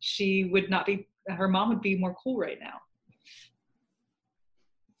 she would not be, her mom would be more cool right now.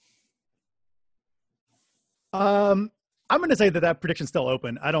 I'm going to say that prediction's still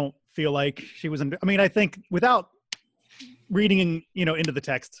open. I don't feel like she was under. I mean, I think without reading, into the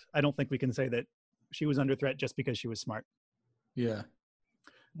text, I don't think we can say that she was under threat just because she was smart. Yeah.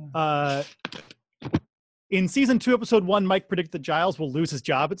 In season 2, episode 1, Mike predicted that Giles will lose his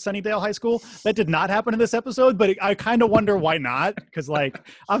job at Sunnydale High School. That did not happen in this episode, but I kind of wonder why not. Because,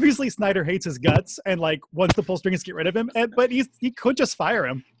 obviously Snyder hates his guts and, wants to pull strings to get rid of him. But he could just fire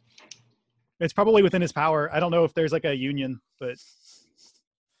him. It's probably within his power. I don't know if there's, a union, but...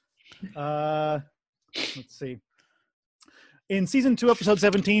 let's see. In season 2, episode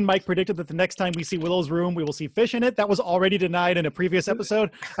 17, Mike predicted that the next time we see Willow's room, we will see fish in it. That was already denied in a previous episode.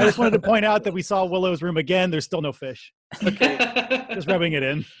 I just wanted to point out that we saw Willow's room again. There's still no fish. Okay. Just rubbing it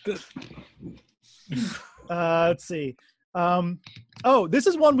in. Let's see. This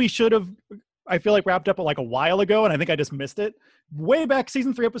is one we should have, I feel like, wrapped up a while ago, and I think I just missed it. Way back,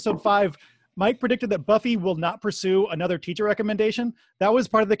 season 3, episode 5, Mike predicted that Buffy will not pursue another teacher recommendation. That was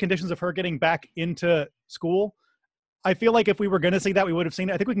part of the conditions of her getting back into school. I feel like if we were going to see that, we would have seen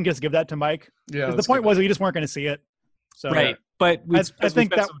it. I think we can just give that to Mike. Yeah. The point was we just weren't going to see it. So Right. But I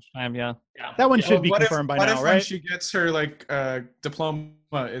think that so much time, yeah. that one should be confirmed by now, What if right? when she gets her diploma,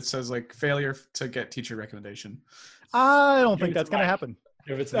 it says failure to get teacher recommendation? I don't think it that's to going to Mike. happen.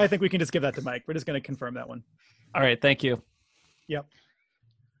 Give it to I think we can just give that to Mike. We're just going to confirm that one. All right, thank you. Yep.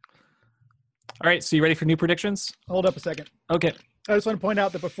 All right, so you ready for new predictions? Hold up a second. Okay. I just want to point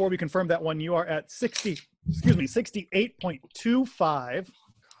out that before we confirm that one, you are at 68.25.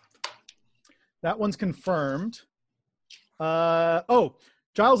 That one's confirmed.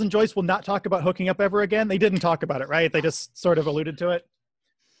 Giles and Joyce will not talk about hooking up ever again. They didn't talk about it, right? They just sort of alluded to it.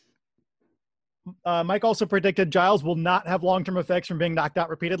 Mike also predicted Giles will not have long-term effects from being knocked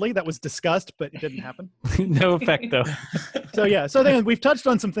out repeatedly. That was discussed, but it didn't happen. No effect, though. So then we've touched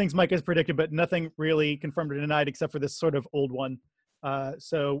on some things Mike has predicted, but nothing really confirmed or denied except for this sort of old one.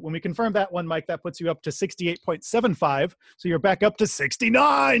 So when we confirm that one, Mike, that puts you up to 68.75. So you're back up to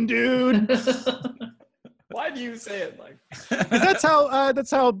 69, dude. Why do you say it like? 'Cause that's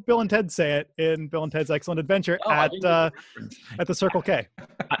how Bill and Ted say it in Bill and Ted's Excellent Adventure at the Circle K.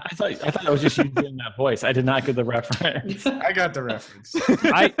 I thought it was just you doing that voice. I did not get the reference. I got the reference.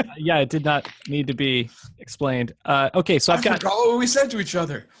 It did not need to be explained. Okay, so I've got. forgot what we said to each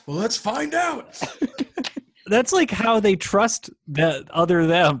other. Well, let's find out. That's like how they trust the other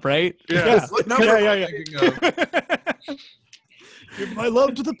them, right? Yeah. What number am I Yeah. thinking of? Give my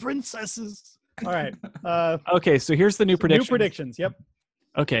love to the princesses. All right. Okay, so here's the new prediction. New predictions. Yep.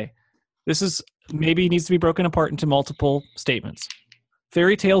 Okay, this is maybe needs to be broken apart into multiple statements.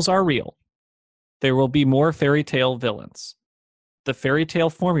 Fairy tales are real. There will be more fairy tale villains. The fairy tale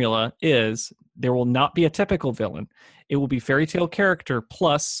formula is there will not be a typical villain. It will be fairy tale character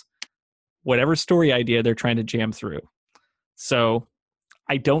plus whatever story idea they're trying to jam through. So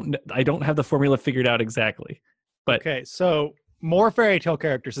I don't have the formula figured out exactly, but Okay. So more fairy tale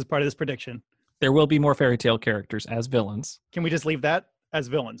characters is part of this prediction. there will be more fairy tale characters as villains. Can we just leave that as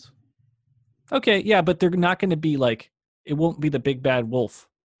villains? Okay, yeah, but they're not going to be it won't be the big bad wolf,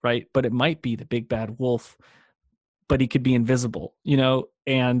 right? But it might be the big bad wolf, but he could be invisible,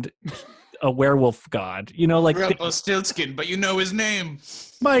 and a werewolf god, Rumpelstiltskin, but you know his name.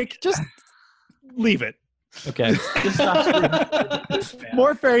 Mike, just leave it. Okay. Just stop screaming.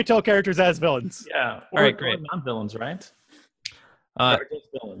 More fairy tale characters as villains. Yeah. All right, great. Non-villains, right? Uh, Or just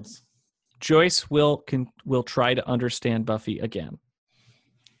villains. Joyce will try to understand Buffy again.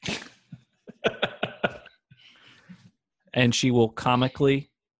 And she will comically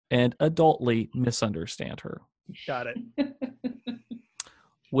and adultly misunderstand her. Got it.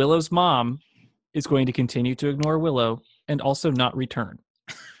 Willow's mom is going to continue to ignore Willow and also not return.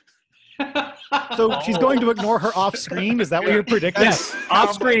 So she's going to ignore her off screen. Is that what you're predicting? Yes,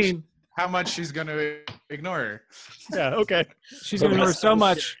 off screen. How much she's going to ignore her. Yeah. Okay. She's going to ignore her so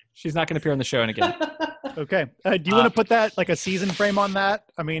much, she's not going to appear on the show again. Okay. Do you want to put that a season frame on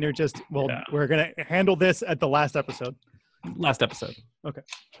that? I mean, or just we're going to handle this at the last episode. Last episode. Okay.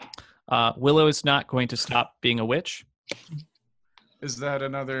 Willow is not going to stop being a witch. Is that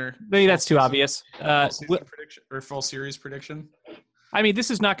another? Maybe that's too obvious. Full season prediction or full series prediction? I mean,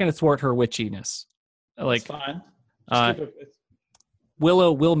 this is not going to thwart her witchiness. Like, It's fine. uh,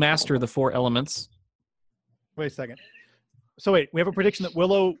 Willow will master the 4 elements. Wait a second. So wait, we have a prediction that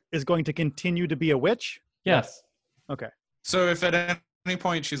Willow is going to continue to be a witch? Yes. Okay. So if at any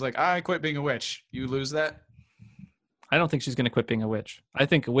point she's like, I quit being a witch, you lose that? I don't think she's going to quit being a witch. I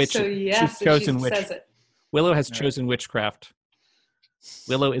think a witch. So yes, she's chosen she witch. says it. Willow has chosen witchcraft.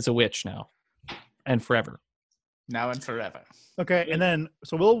 Willow is a witch now, and forever. Now and forever. Okay, and then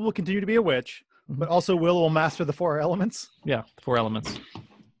so Willow will continue to be a witch, but also Willow will master the 4 elements. Yeah, 4 elements: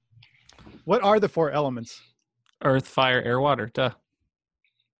 What are the 4 elements? earth, fire, air, water. Duh.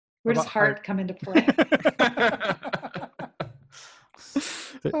 Where does about heart heart? come into play?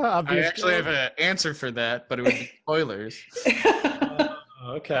 I actually have an answer for that, but it would be spoilers.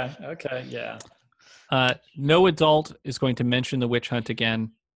 Okay. Yeah. No adult is going to mention the witch hunt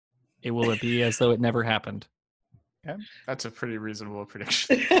again. It will be as though it never happened. That's a pretty reasonable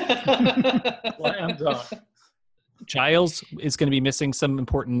prediction. Slam dunk. Giles is going to be missing some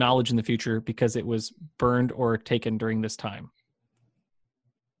important knowledge in the future because it was burned or taken during this time.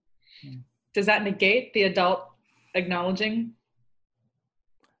 Does that negate the adult acknowledging?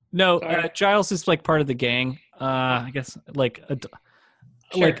 No, Sorry. Giles is like part of the gang. I guess like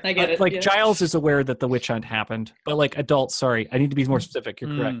Sure, like I get it, like yeah. Giles is aware that the witch hunt happened, but like adults. Sorry, I need to be more specific.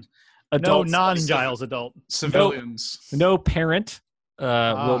 You're correct. No Adults, non-Giles adult. Civilians. no parent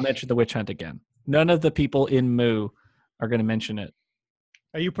will mention the witch hunt again. None of the people in Moo are going to mention it.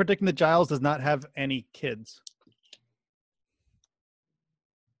 Are you predicting that Giles does not have any kids?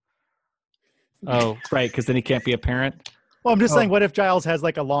 Oh, right, because then he can't be a parent. Well, I'm just saying, what if Giles has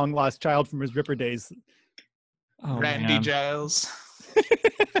like a long lost child from his Ripper days? Oh, Randy man. Giles.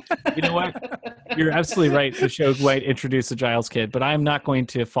 You know what? You're absolutely right. The show might introduce a Giles kid, but I'm not going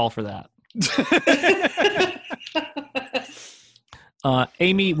to fall for that.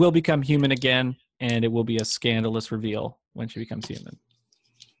 Amy will become human again, and it will be a scandalous reveal when she becomes human.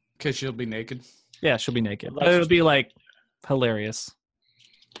 Because she'll be naked. Yeah, she'll be naked. But it'll be like hilarious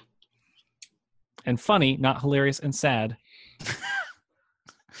and funny, not hilarious and sad.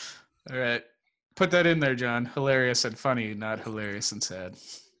 All right. Put that in there, John. Hilarious and funny, not hilarious and sad.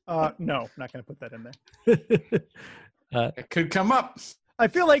 No, not going to put that in there. It could come up. I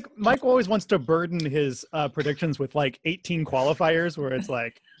feel like Mike always wants to burden his predictions with like 18 qualifiers where it's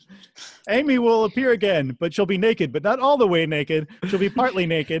like, Amy will appear again, but she'll be naked, but not all the way naked. She'll be partly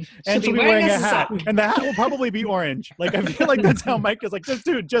naked, and she'll be wearing a hat. sock. And the hat will probably be orange. Like, I feel like that's how Mike is like,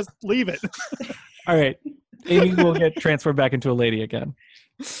 just leave it. All right. Amy will get transformed back into a lady again.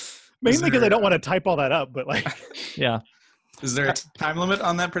 Mainly because I don't want to type all that up, but like, Yeah. Is there a time limit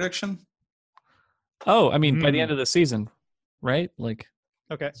on that prediction? Oh, I mean, by the end of the season, right? Like,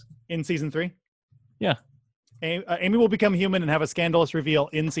 okay, in season 3? Yeah. Amy will become human and have a scandalous reveal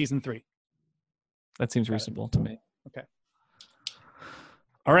in season 3. that seems reasonable to me. Okay.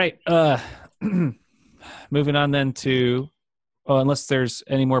 All right. Moving on then to, unless there's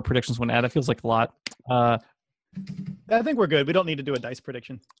any more predictions want to add, it feels like a lot. I think we're good. We don't need to do a dice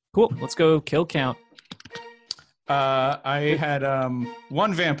prediction. Cool. Let's go kill count. I had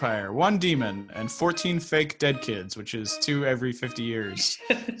 1 vampire, 1 demon, and 14 fake dead kids, which is 2 every 50 years.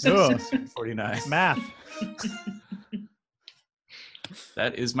 Ugh, 49. math.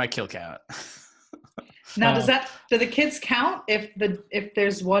 That is my kill count. Now, do the kids count if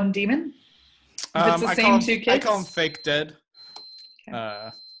there's 1 demon? If it's the I same call 2 them, kids? I call them fake dead. Okay.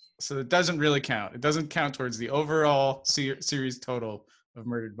 So it doesn't really count. It doesn't count towards the overall series total of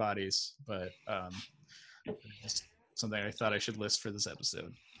murdered bodies, but just something I thought I should list for this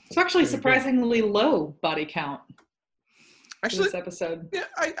episode. It's actually surprisingly low body count for Actually, this episode. yeah,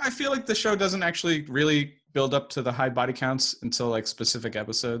 I feel like the show doesn't actually really build up to the high body counts until like specific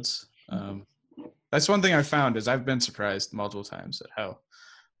episodes. That's one thing I've found is I've been surprised multiple times at how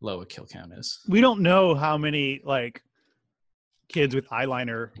low a kill count is. We don't know how many like kids with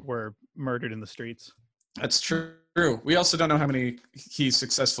eyeliner were murdered in the streets. That's true. We also don't know how many he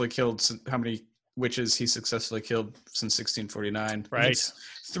successfully killed, how many witches he successfully killed since 1649. Right. If it's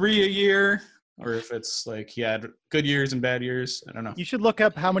 3 a year, or if it's like he had good years and bad years. I don't know. You should look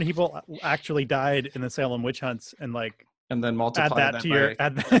up how many people actually died in the Salem witch hunts and like And then multiply add that to your. by...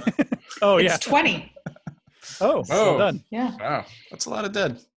 Add that. Oh It's yeah. 20. Oh, well done. Yeah. Wow, that's a lot of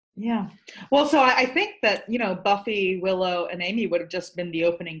dead. Yeah. Well, so I think that, Buffy, Willow, and Amy would have just been the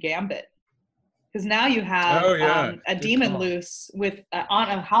opening gambit. Because now you have a Good demon call. loose with on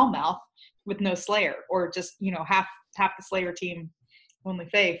a Hellmouth with no Slayer, or just, half the Slayer team, only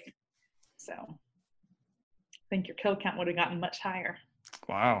Faith. So think your kill count would have gotten much higher.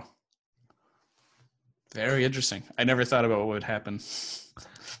 Wow. Very interesting. I never thought about what would happen.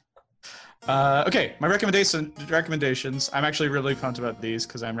 Okay, my recommendations. I'm actually really pumped about these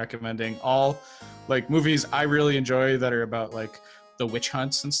because I'm recommending all like movies I really enjoy that are about like the witch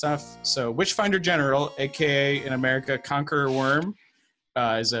hunts and stuff. So Witchfinder General, aka in America Conqueror Worm,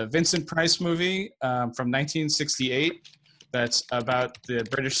 is a Vincent Price movie from 1968 that's about the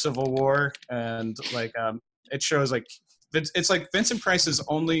British Civil War, and like it shows like it's like Vincent Price's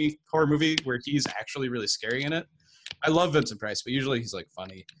only horror movie where he's actually really scary in it. I love Vincent Price, but usually he's like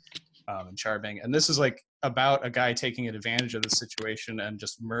funny and charming. And this is like about a guy taking advantage of the situation and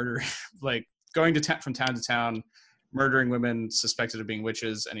just murder, like going to from town to town, murdering women suspected of being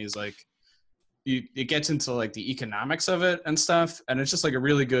witches. And he's like, it gets into like the economics of it and stuff. And it's just like a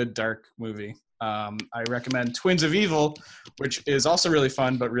really good dark movie. I recommend Twins of Evil, which is also really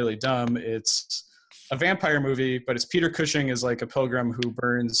fun, but really dumb. It's a vampire movie, but it's Peter Cushing is like a pilgrim who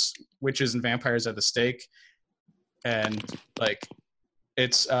burns witches and vampires at the stake. And like,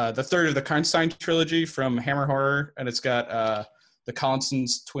 it's the third of the Karnstein trilogy from Hammer Horror, and it's got the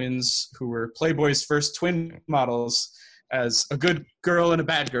Collinsons twins, who were Playboy's first twin models, as a good girl and a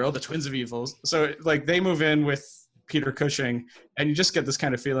bad girl, the Twins of Evil. So like they move in with Peter Cushing, and you just get this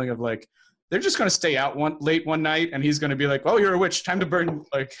kind of feeling of like they're just going to stay out late one night, and he's going to be like, "Oh, you're a witch, time to burn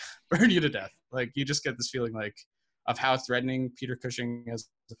you to death." Like you just get this feeling like of how threatening Peter Cushing as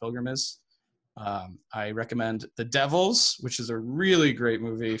the pilgrim is. I recommend The Devils, which is a really great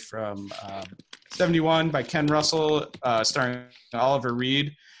movie from 71 by Ken Russell, starring Oliver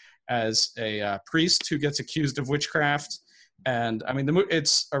Reed as a priest who gets accused of witchcraft. And I mean,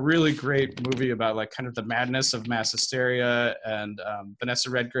 it's a really great movie about like kind of the madness of mass hysteria. And Vanessa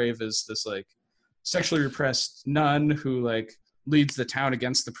Redgrave is this like sexually repressed nun who like leads the town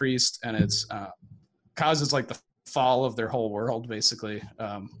against the priest, and it's causes like the fall of their whole world, basically.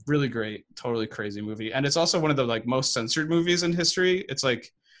 Really great, totally crazy movie. And it's also one of the like most censored movies in history. It's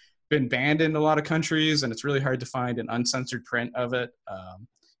like been banned in a lot of countries, and it's really hard to find an uncensored print of it.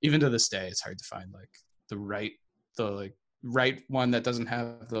 Even to this day, it's hard to find like the right one that doesn't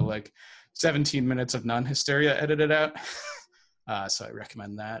have the like 17 minutes of non-hysteria edited out. So I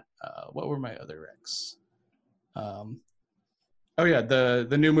recommend that. What were my other recs? Oh yeah,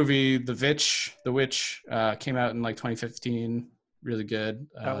 the new movie, The Witch, came out in like 2015. Really good.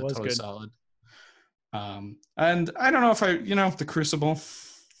 That was totally good. solid. And I don't know if The Crucible.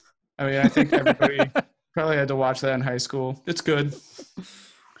 I mean, I think everybody probably had to watch that in high school. It's good.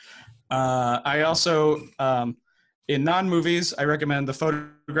 I also, in non-movies, I recommend The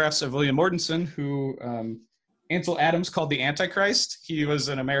Photographs of William Mortensen, who Ansel Adams called the Antichrist. He was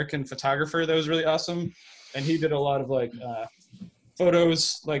an American photographer that was really awesome. And he did a lot of like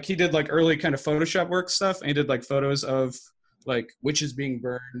photos, like he did like early kind of Photoshop work stuff. And he did like photos of like witches being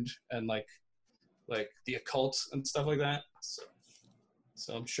burned and like the occult and stuff like that.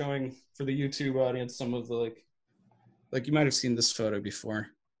 So I'm showing for the YouTube audience some of the like you might have seen this photo before.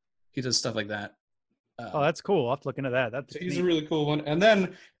 He does stuff like that. Oh, that's cool. I'll have to look into that. That's He's neat. a really cool one. And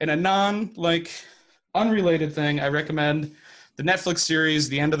then in a unrelated thing, I recommend the Netflix series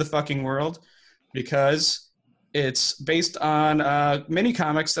The End of the Fucking World, because it's based on mini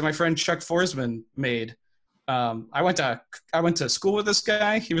comics that my friend Chuck Forsman made. I went to school with this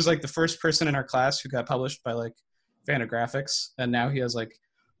guy. He was like the first person in our class who got published by like Fantagraphics, and now he has like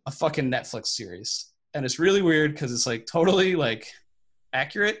a fucking Netflix series. And it's really weird because it's like totally like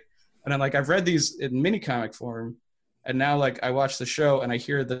accurate. And I'm like, I've read these in mini comic form, and now like I watch the show and I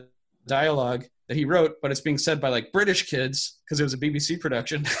hear the dialogue that he wrote, but it's being said by like British kids because it was a BBC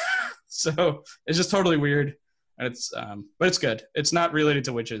production. So it's just totally weird. And it's but it's good. It's not related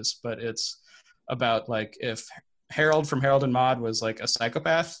to witches, but it's about like if Harold from Harold and Maude was like a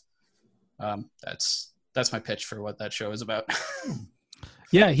psychopath. That's my pitch for what that show is about.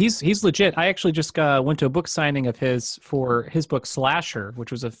 Yeah, he's legit. I actually just went to a book signing of his for his book Slasher, which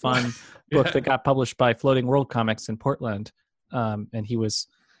was a fun book that got published by Floating World Comics in Portland, and he was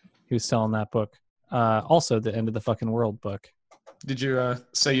selling that book. Also, The End of the Fucking World book. Did you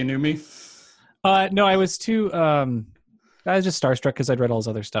say you knew me? No, I was too. I was just starstruck because I'd read all his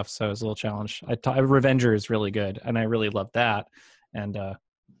other stuff, so it was a little challenge. Revenger is really good, and I really loved that.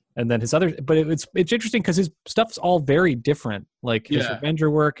 And then his other, but it's interesting because his stuff's all very different. Like his Revenger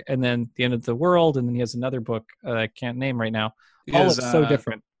work, and then The End of the World, and then he has another book I can't name right now. All it's so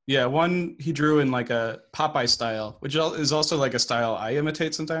different. Yeah, one he drew in like a Popeye style, which is also like a style I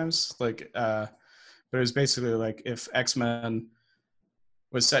imitate sometimes. Like, but it was basically like if X-Men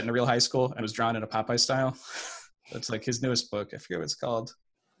was set in a real high school and was drawn in a Popeye style. That's like his newest book. I forget what it's called.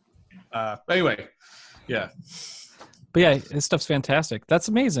 But anyway, Yeah. But yeah, this stuff's fantastic. That's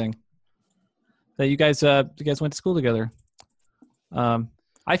amazing that you guys went to school together.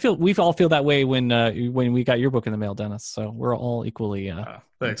 I feel we all feel that way when we got your book in the mail, Dennis. So we're all equally.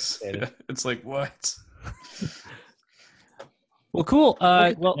 Thanks. Yeah. It's like what? Well, cool.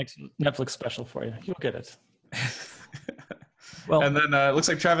 Well, next Netflix special for you. You'll get it. Well, and then it looks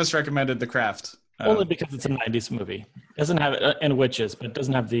like Travis recommended The Craft. Only because it's a '90s movie. It doesn't have and witches, but it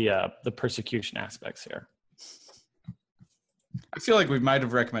doesn't have the persecution aspects here. I feel like we might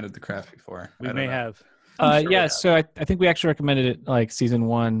have recommended The Craft before. We may have. yeah, so I think we actually recommended it like season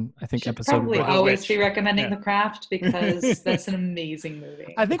 1. I think Should episode probably 1. always be recommending The Craft because that's an amazing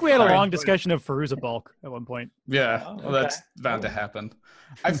movie. I think we had a Sorry. long discussion of Fairuza Balk at one point. Yeah, Oh, well, that's okay. bound to happen.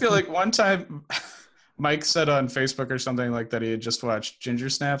 I feel like one time Mike said on Facebook or something like that he had just watched Ginger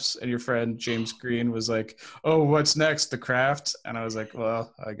Snaps, and your friend James Green was like, "Oh, what's next? The Craft?" And I was like,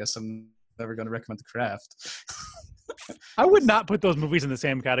 "Well, I guess I'm never going to recommend The Craft." I would not put those movies in the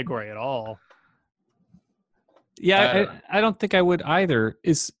same category at all. Yeah, I don't think I would either.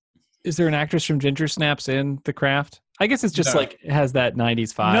 Is there an actress from Ginger Snaps in The Craft? I guess it's just No. like it has that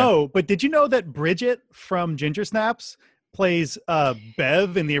 90s vibe. No, but did you know that Bridget from Ginger Snaps plays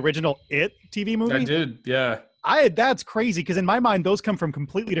Bev in the original It TV movie? I did, yeah. That's crazy because in my mind those come from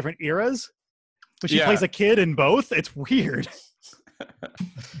completely different eras. But she Yeah. plays a kid in both. It's weird.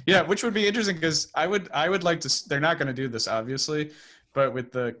 Yeah, which would be interesting because I would like to. They're not going to do this, obviously, but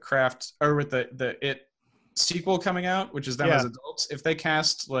with the Craft or with the It sequel coming out, which is them as adults, if they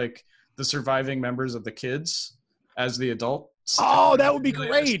cast like the surviving members of the kids as the adults. Oh, that would be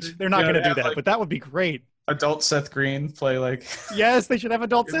great. They're not going to do that, like, but that would be great. adult Seth Green play like. Yes, they should have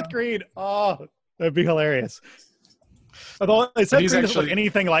adult Seth Green. Oh, that'd be hilarious. Although Seth Green doesn't look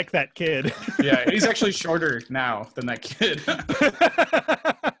anything like that kid. Yeah, he's actually shorter now than that kid.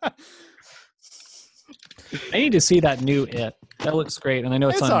 I need to see that new It. That looks great, and I know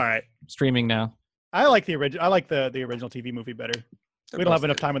it's on all right. streaming now. I like the original. I like the original TV movie better. We don't have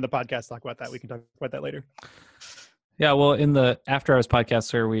enough time in the podcast to talk about that. We can talk about that later. Yeah, well, in the After Hours podcast,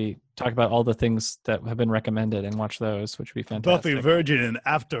 sir, we talk about all the things that have been recommended and watch those, which would be fantastic. Buffy Virgin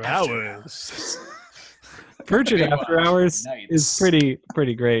After Hours. Virgin Buffy After Hours Nights. is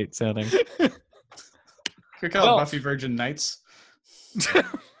pretty great sounding. We call it Buffy Virgin Nights.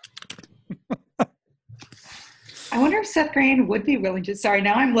 I wonder if Seth Green would be willing to. Sorry,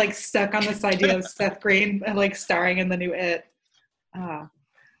 now I'm like stuck on this idea of Seth Green like starring in the new It.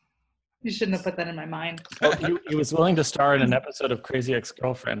 You shouldn't have put that in my mind. Well, he was willing to star in an episode of Crazy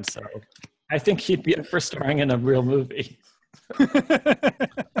Ex-Girlfriend, so I think he'd be up for starring in a real movie.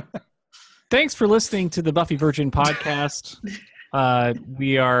 Thanks for listening to the Buffy Virgin podcast.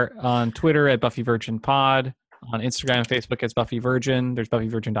 We are on Twitter at Buffy Virgin Pod, on Instagram and Facebook as Buffy Virgin. There's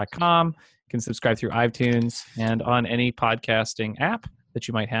BuffyVirgin.com. You can subscribe through iTunes and on any podcasting app that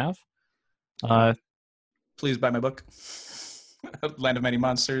you might have. Please buy my book, Land of Many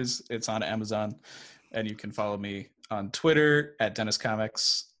Monsters. It's on Amazon, and you can follow me on Twitter at Dennis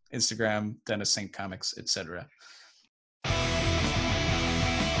Comics, Instagram Dennis Saint Comics, etc.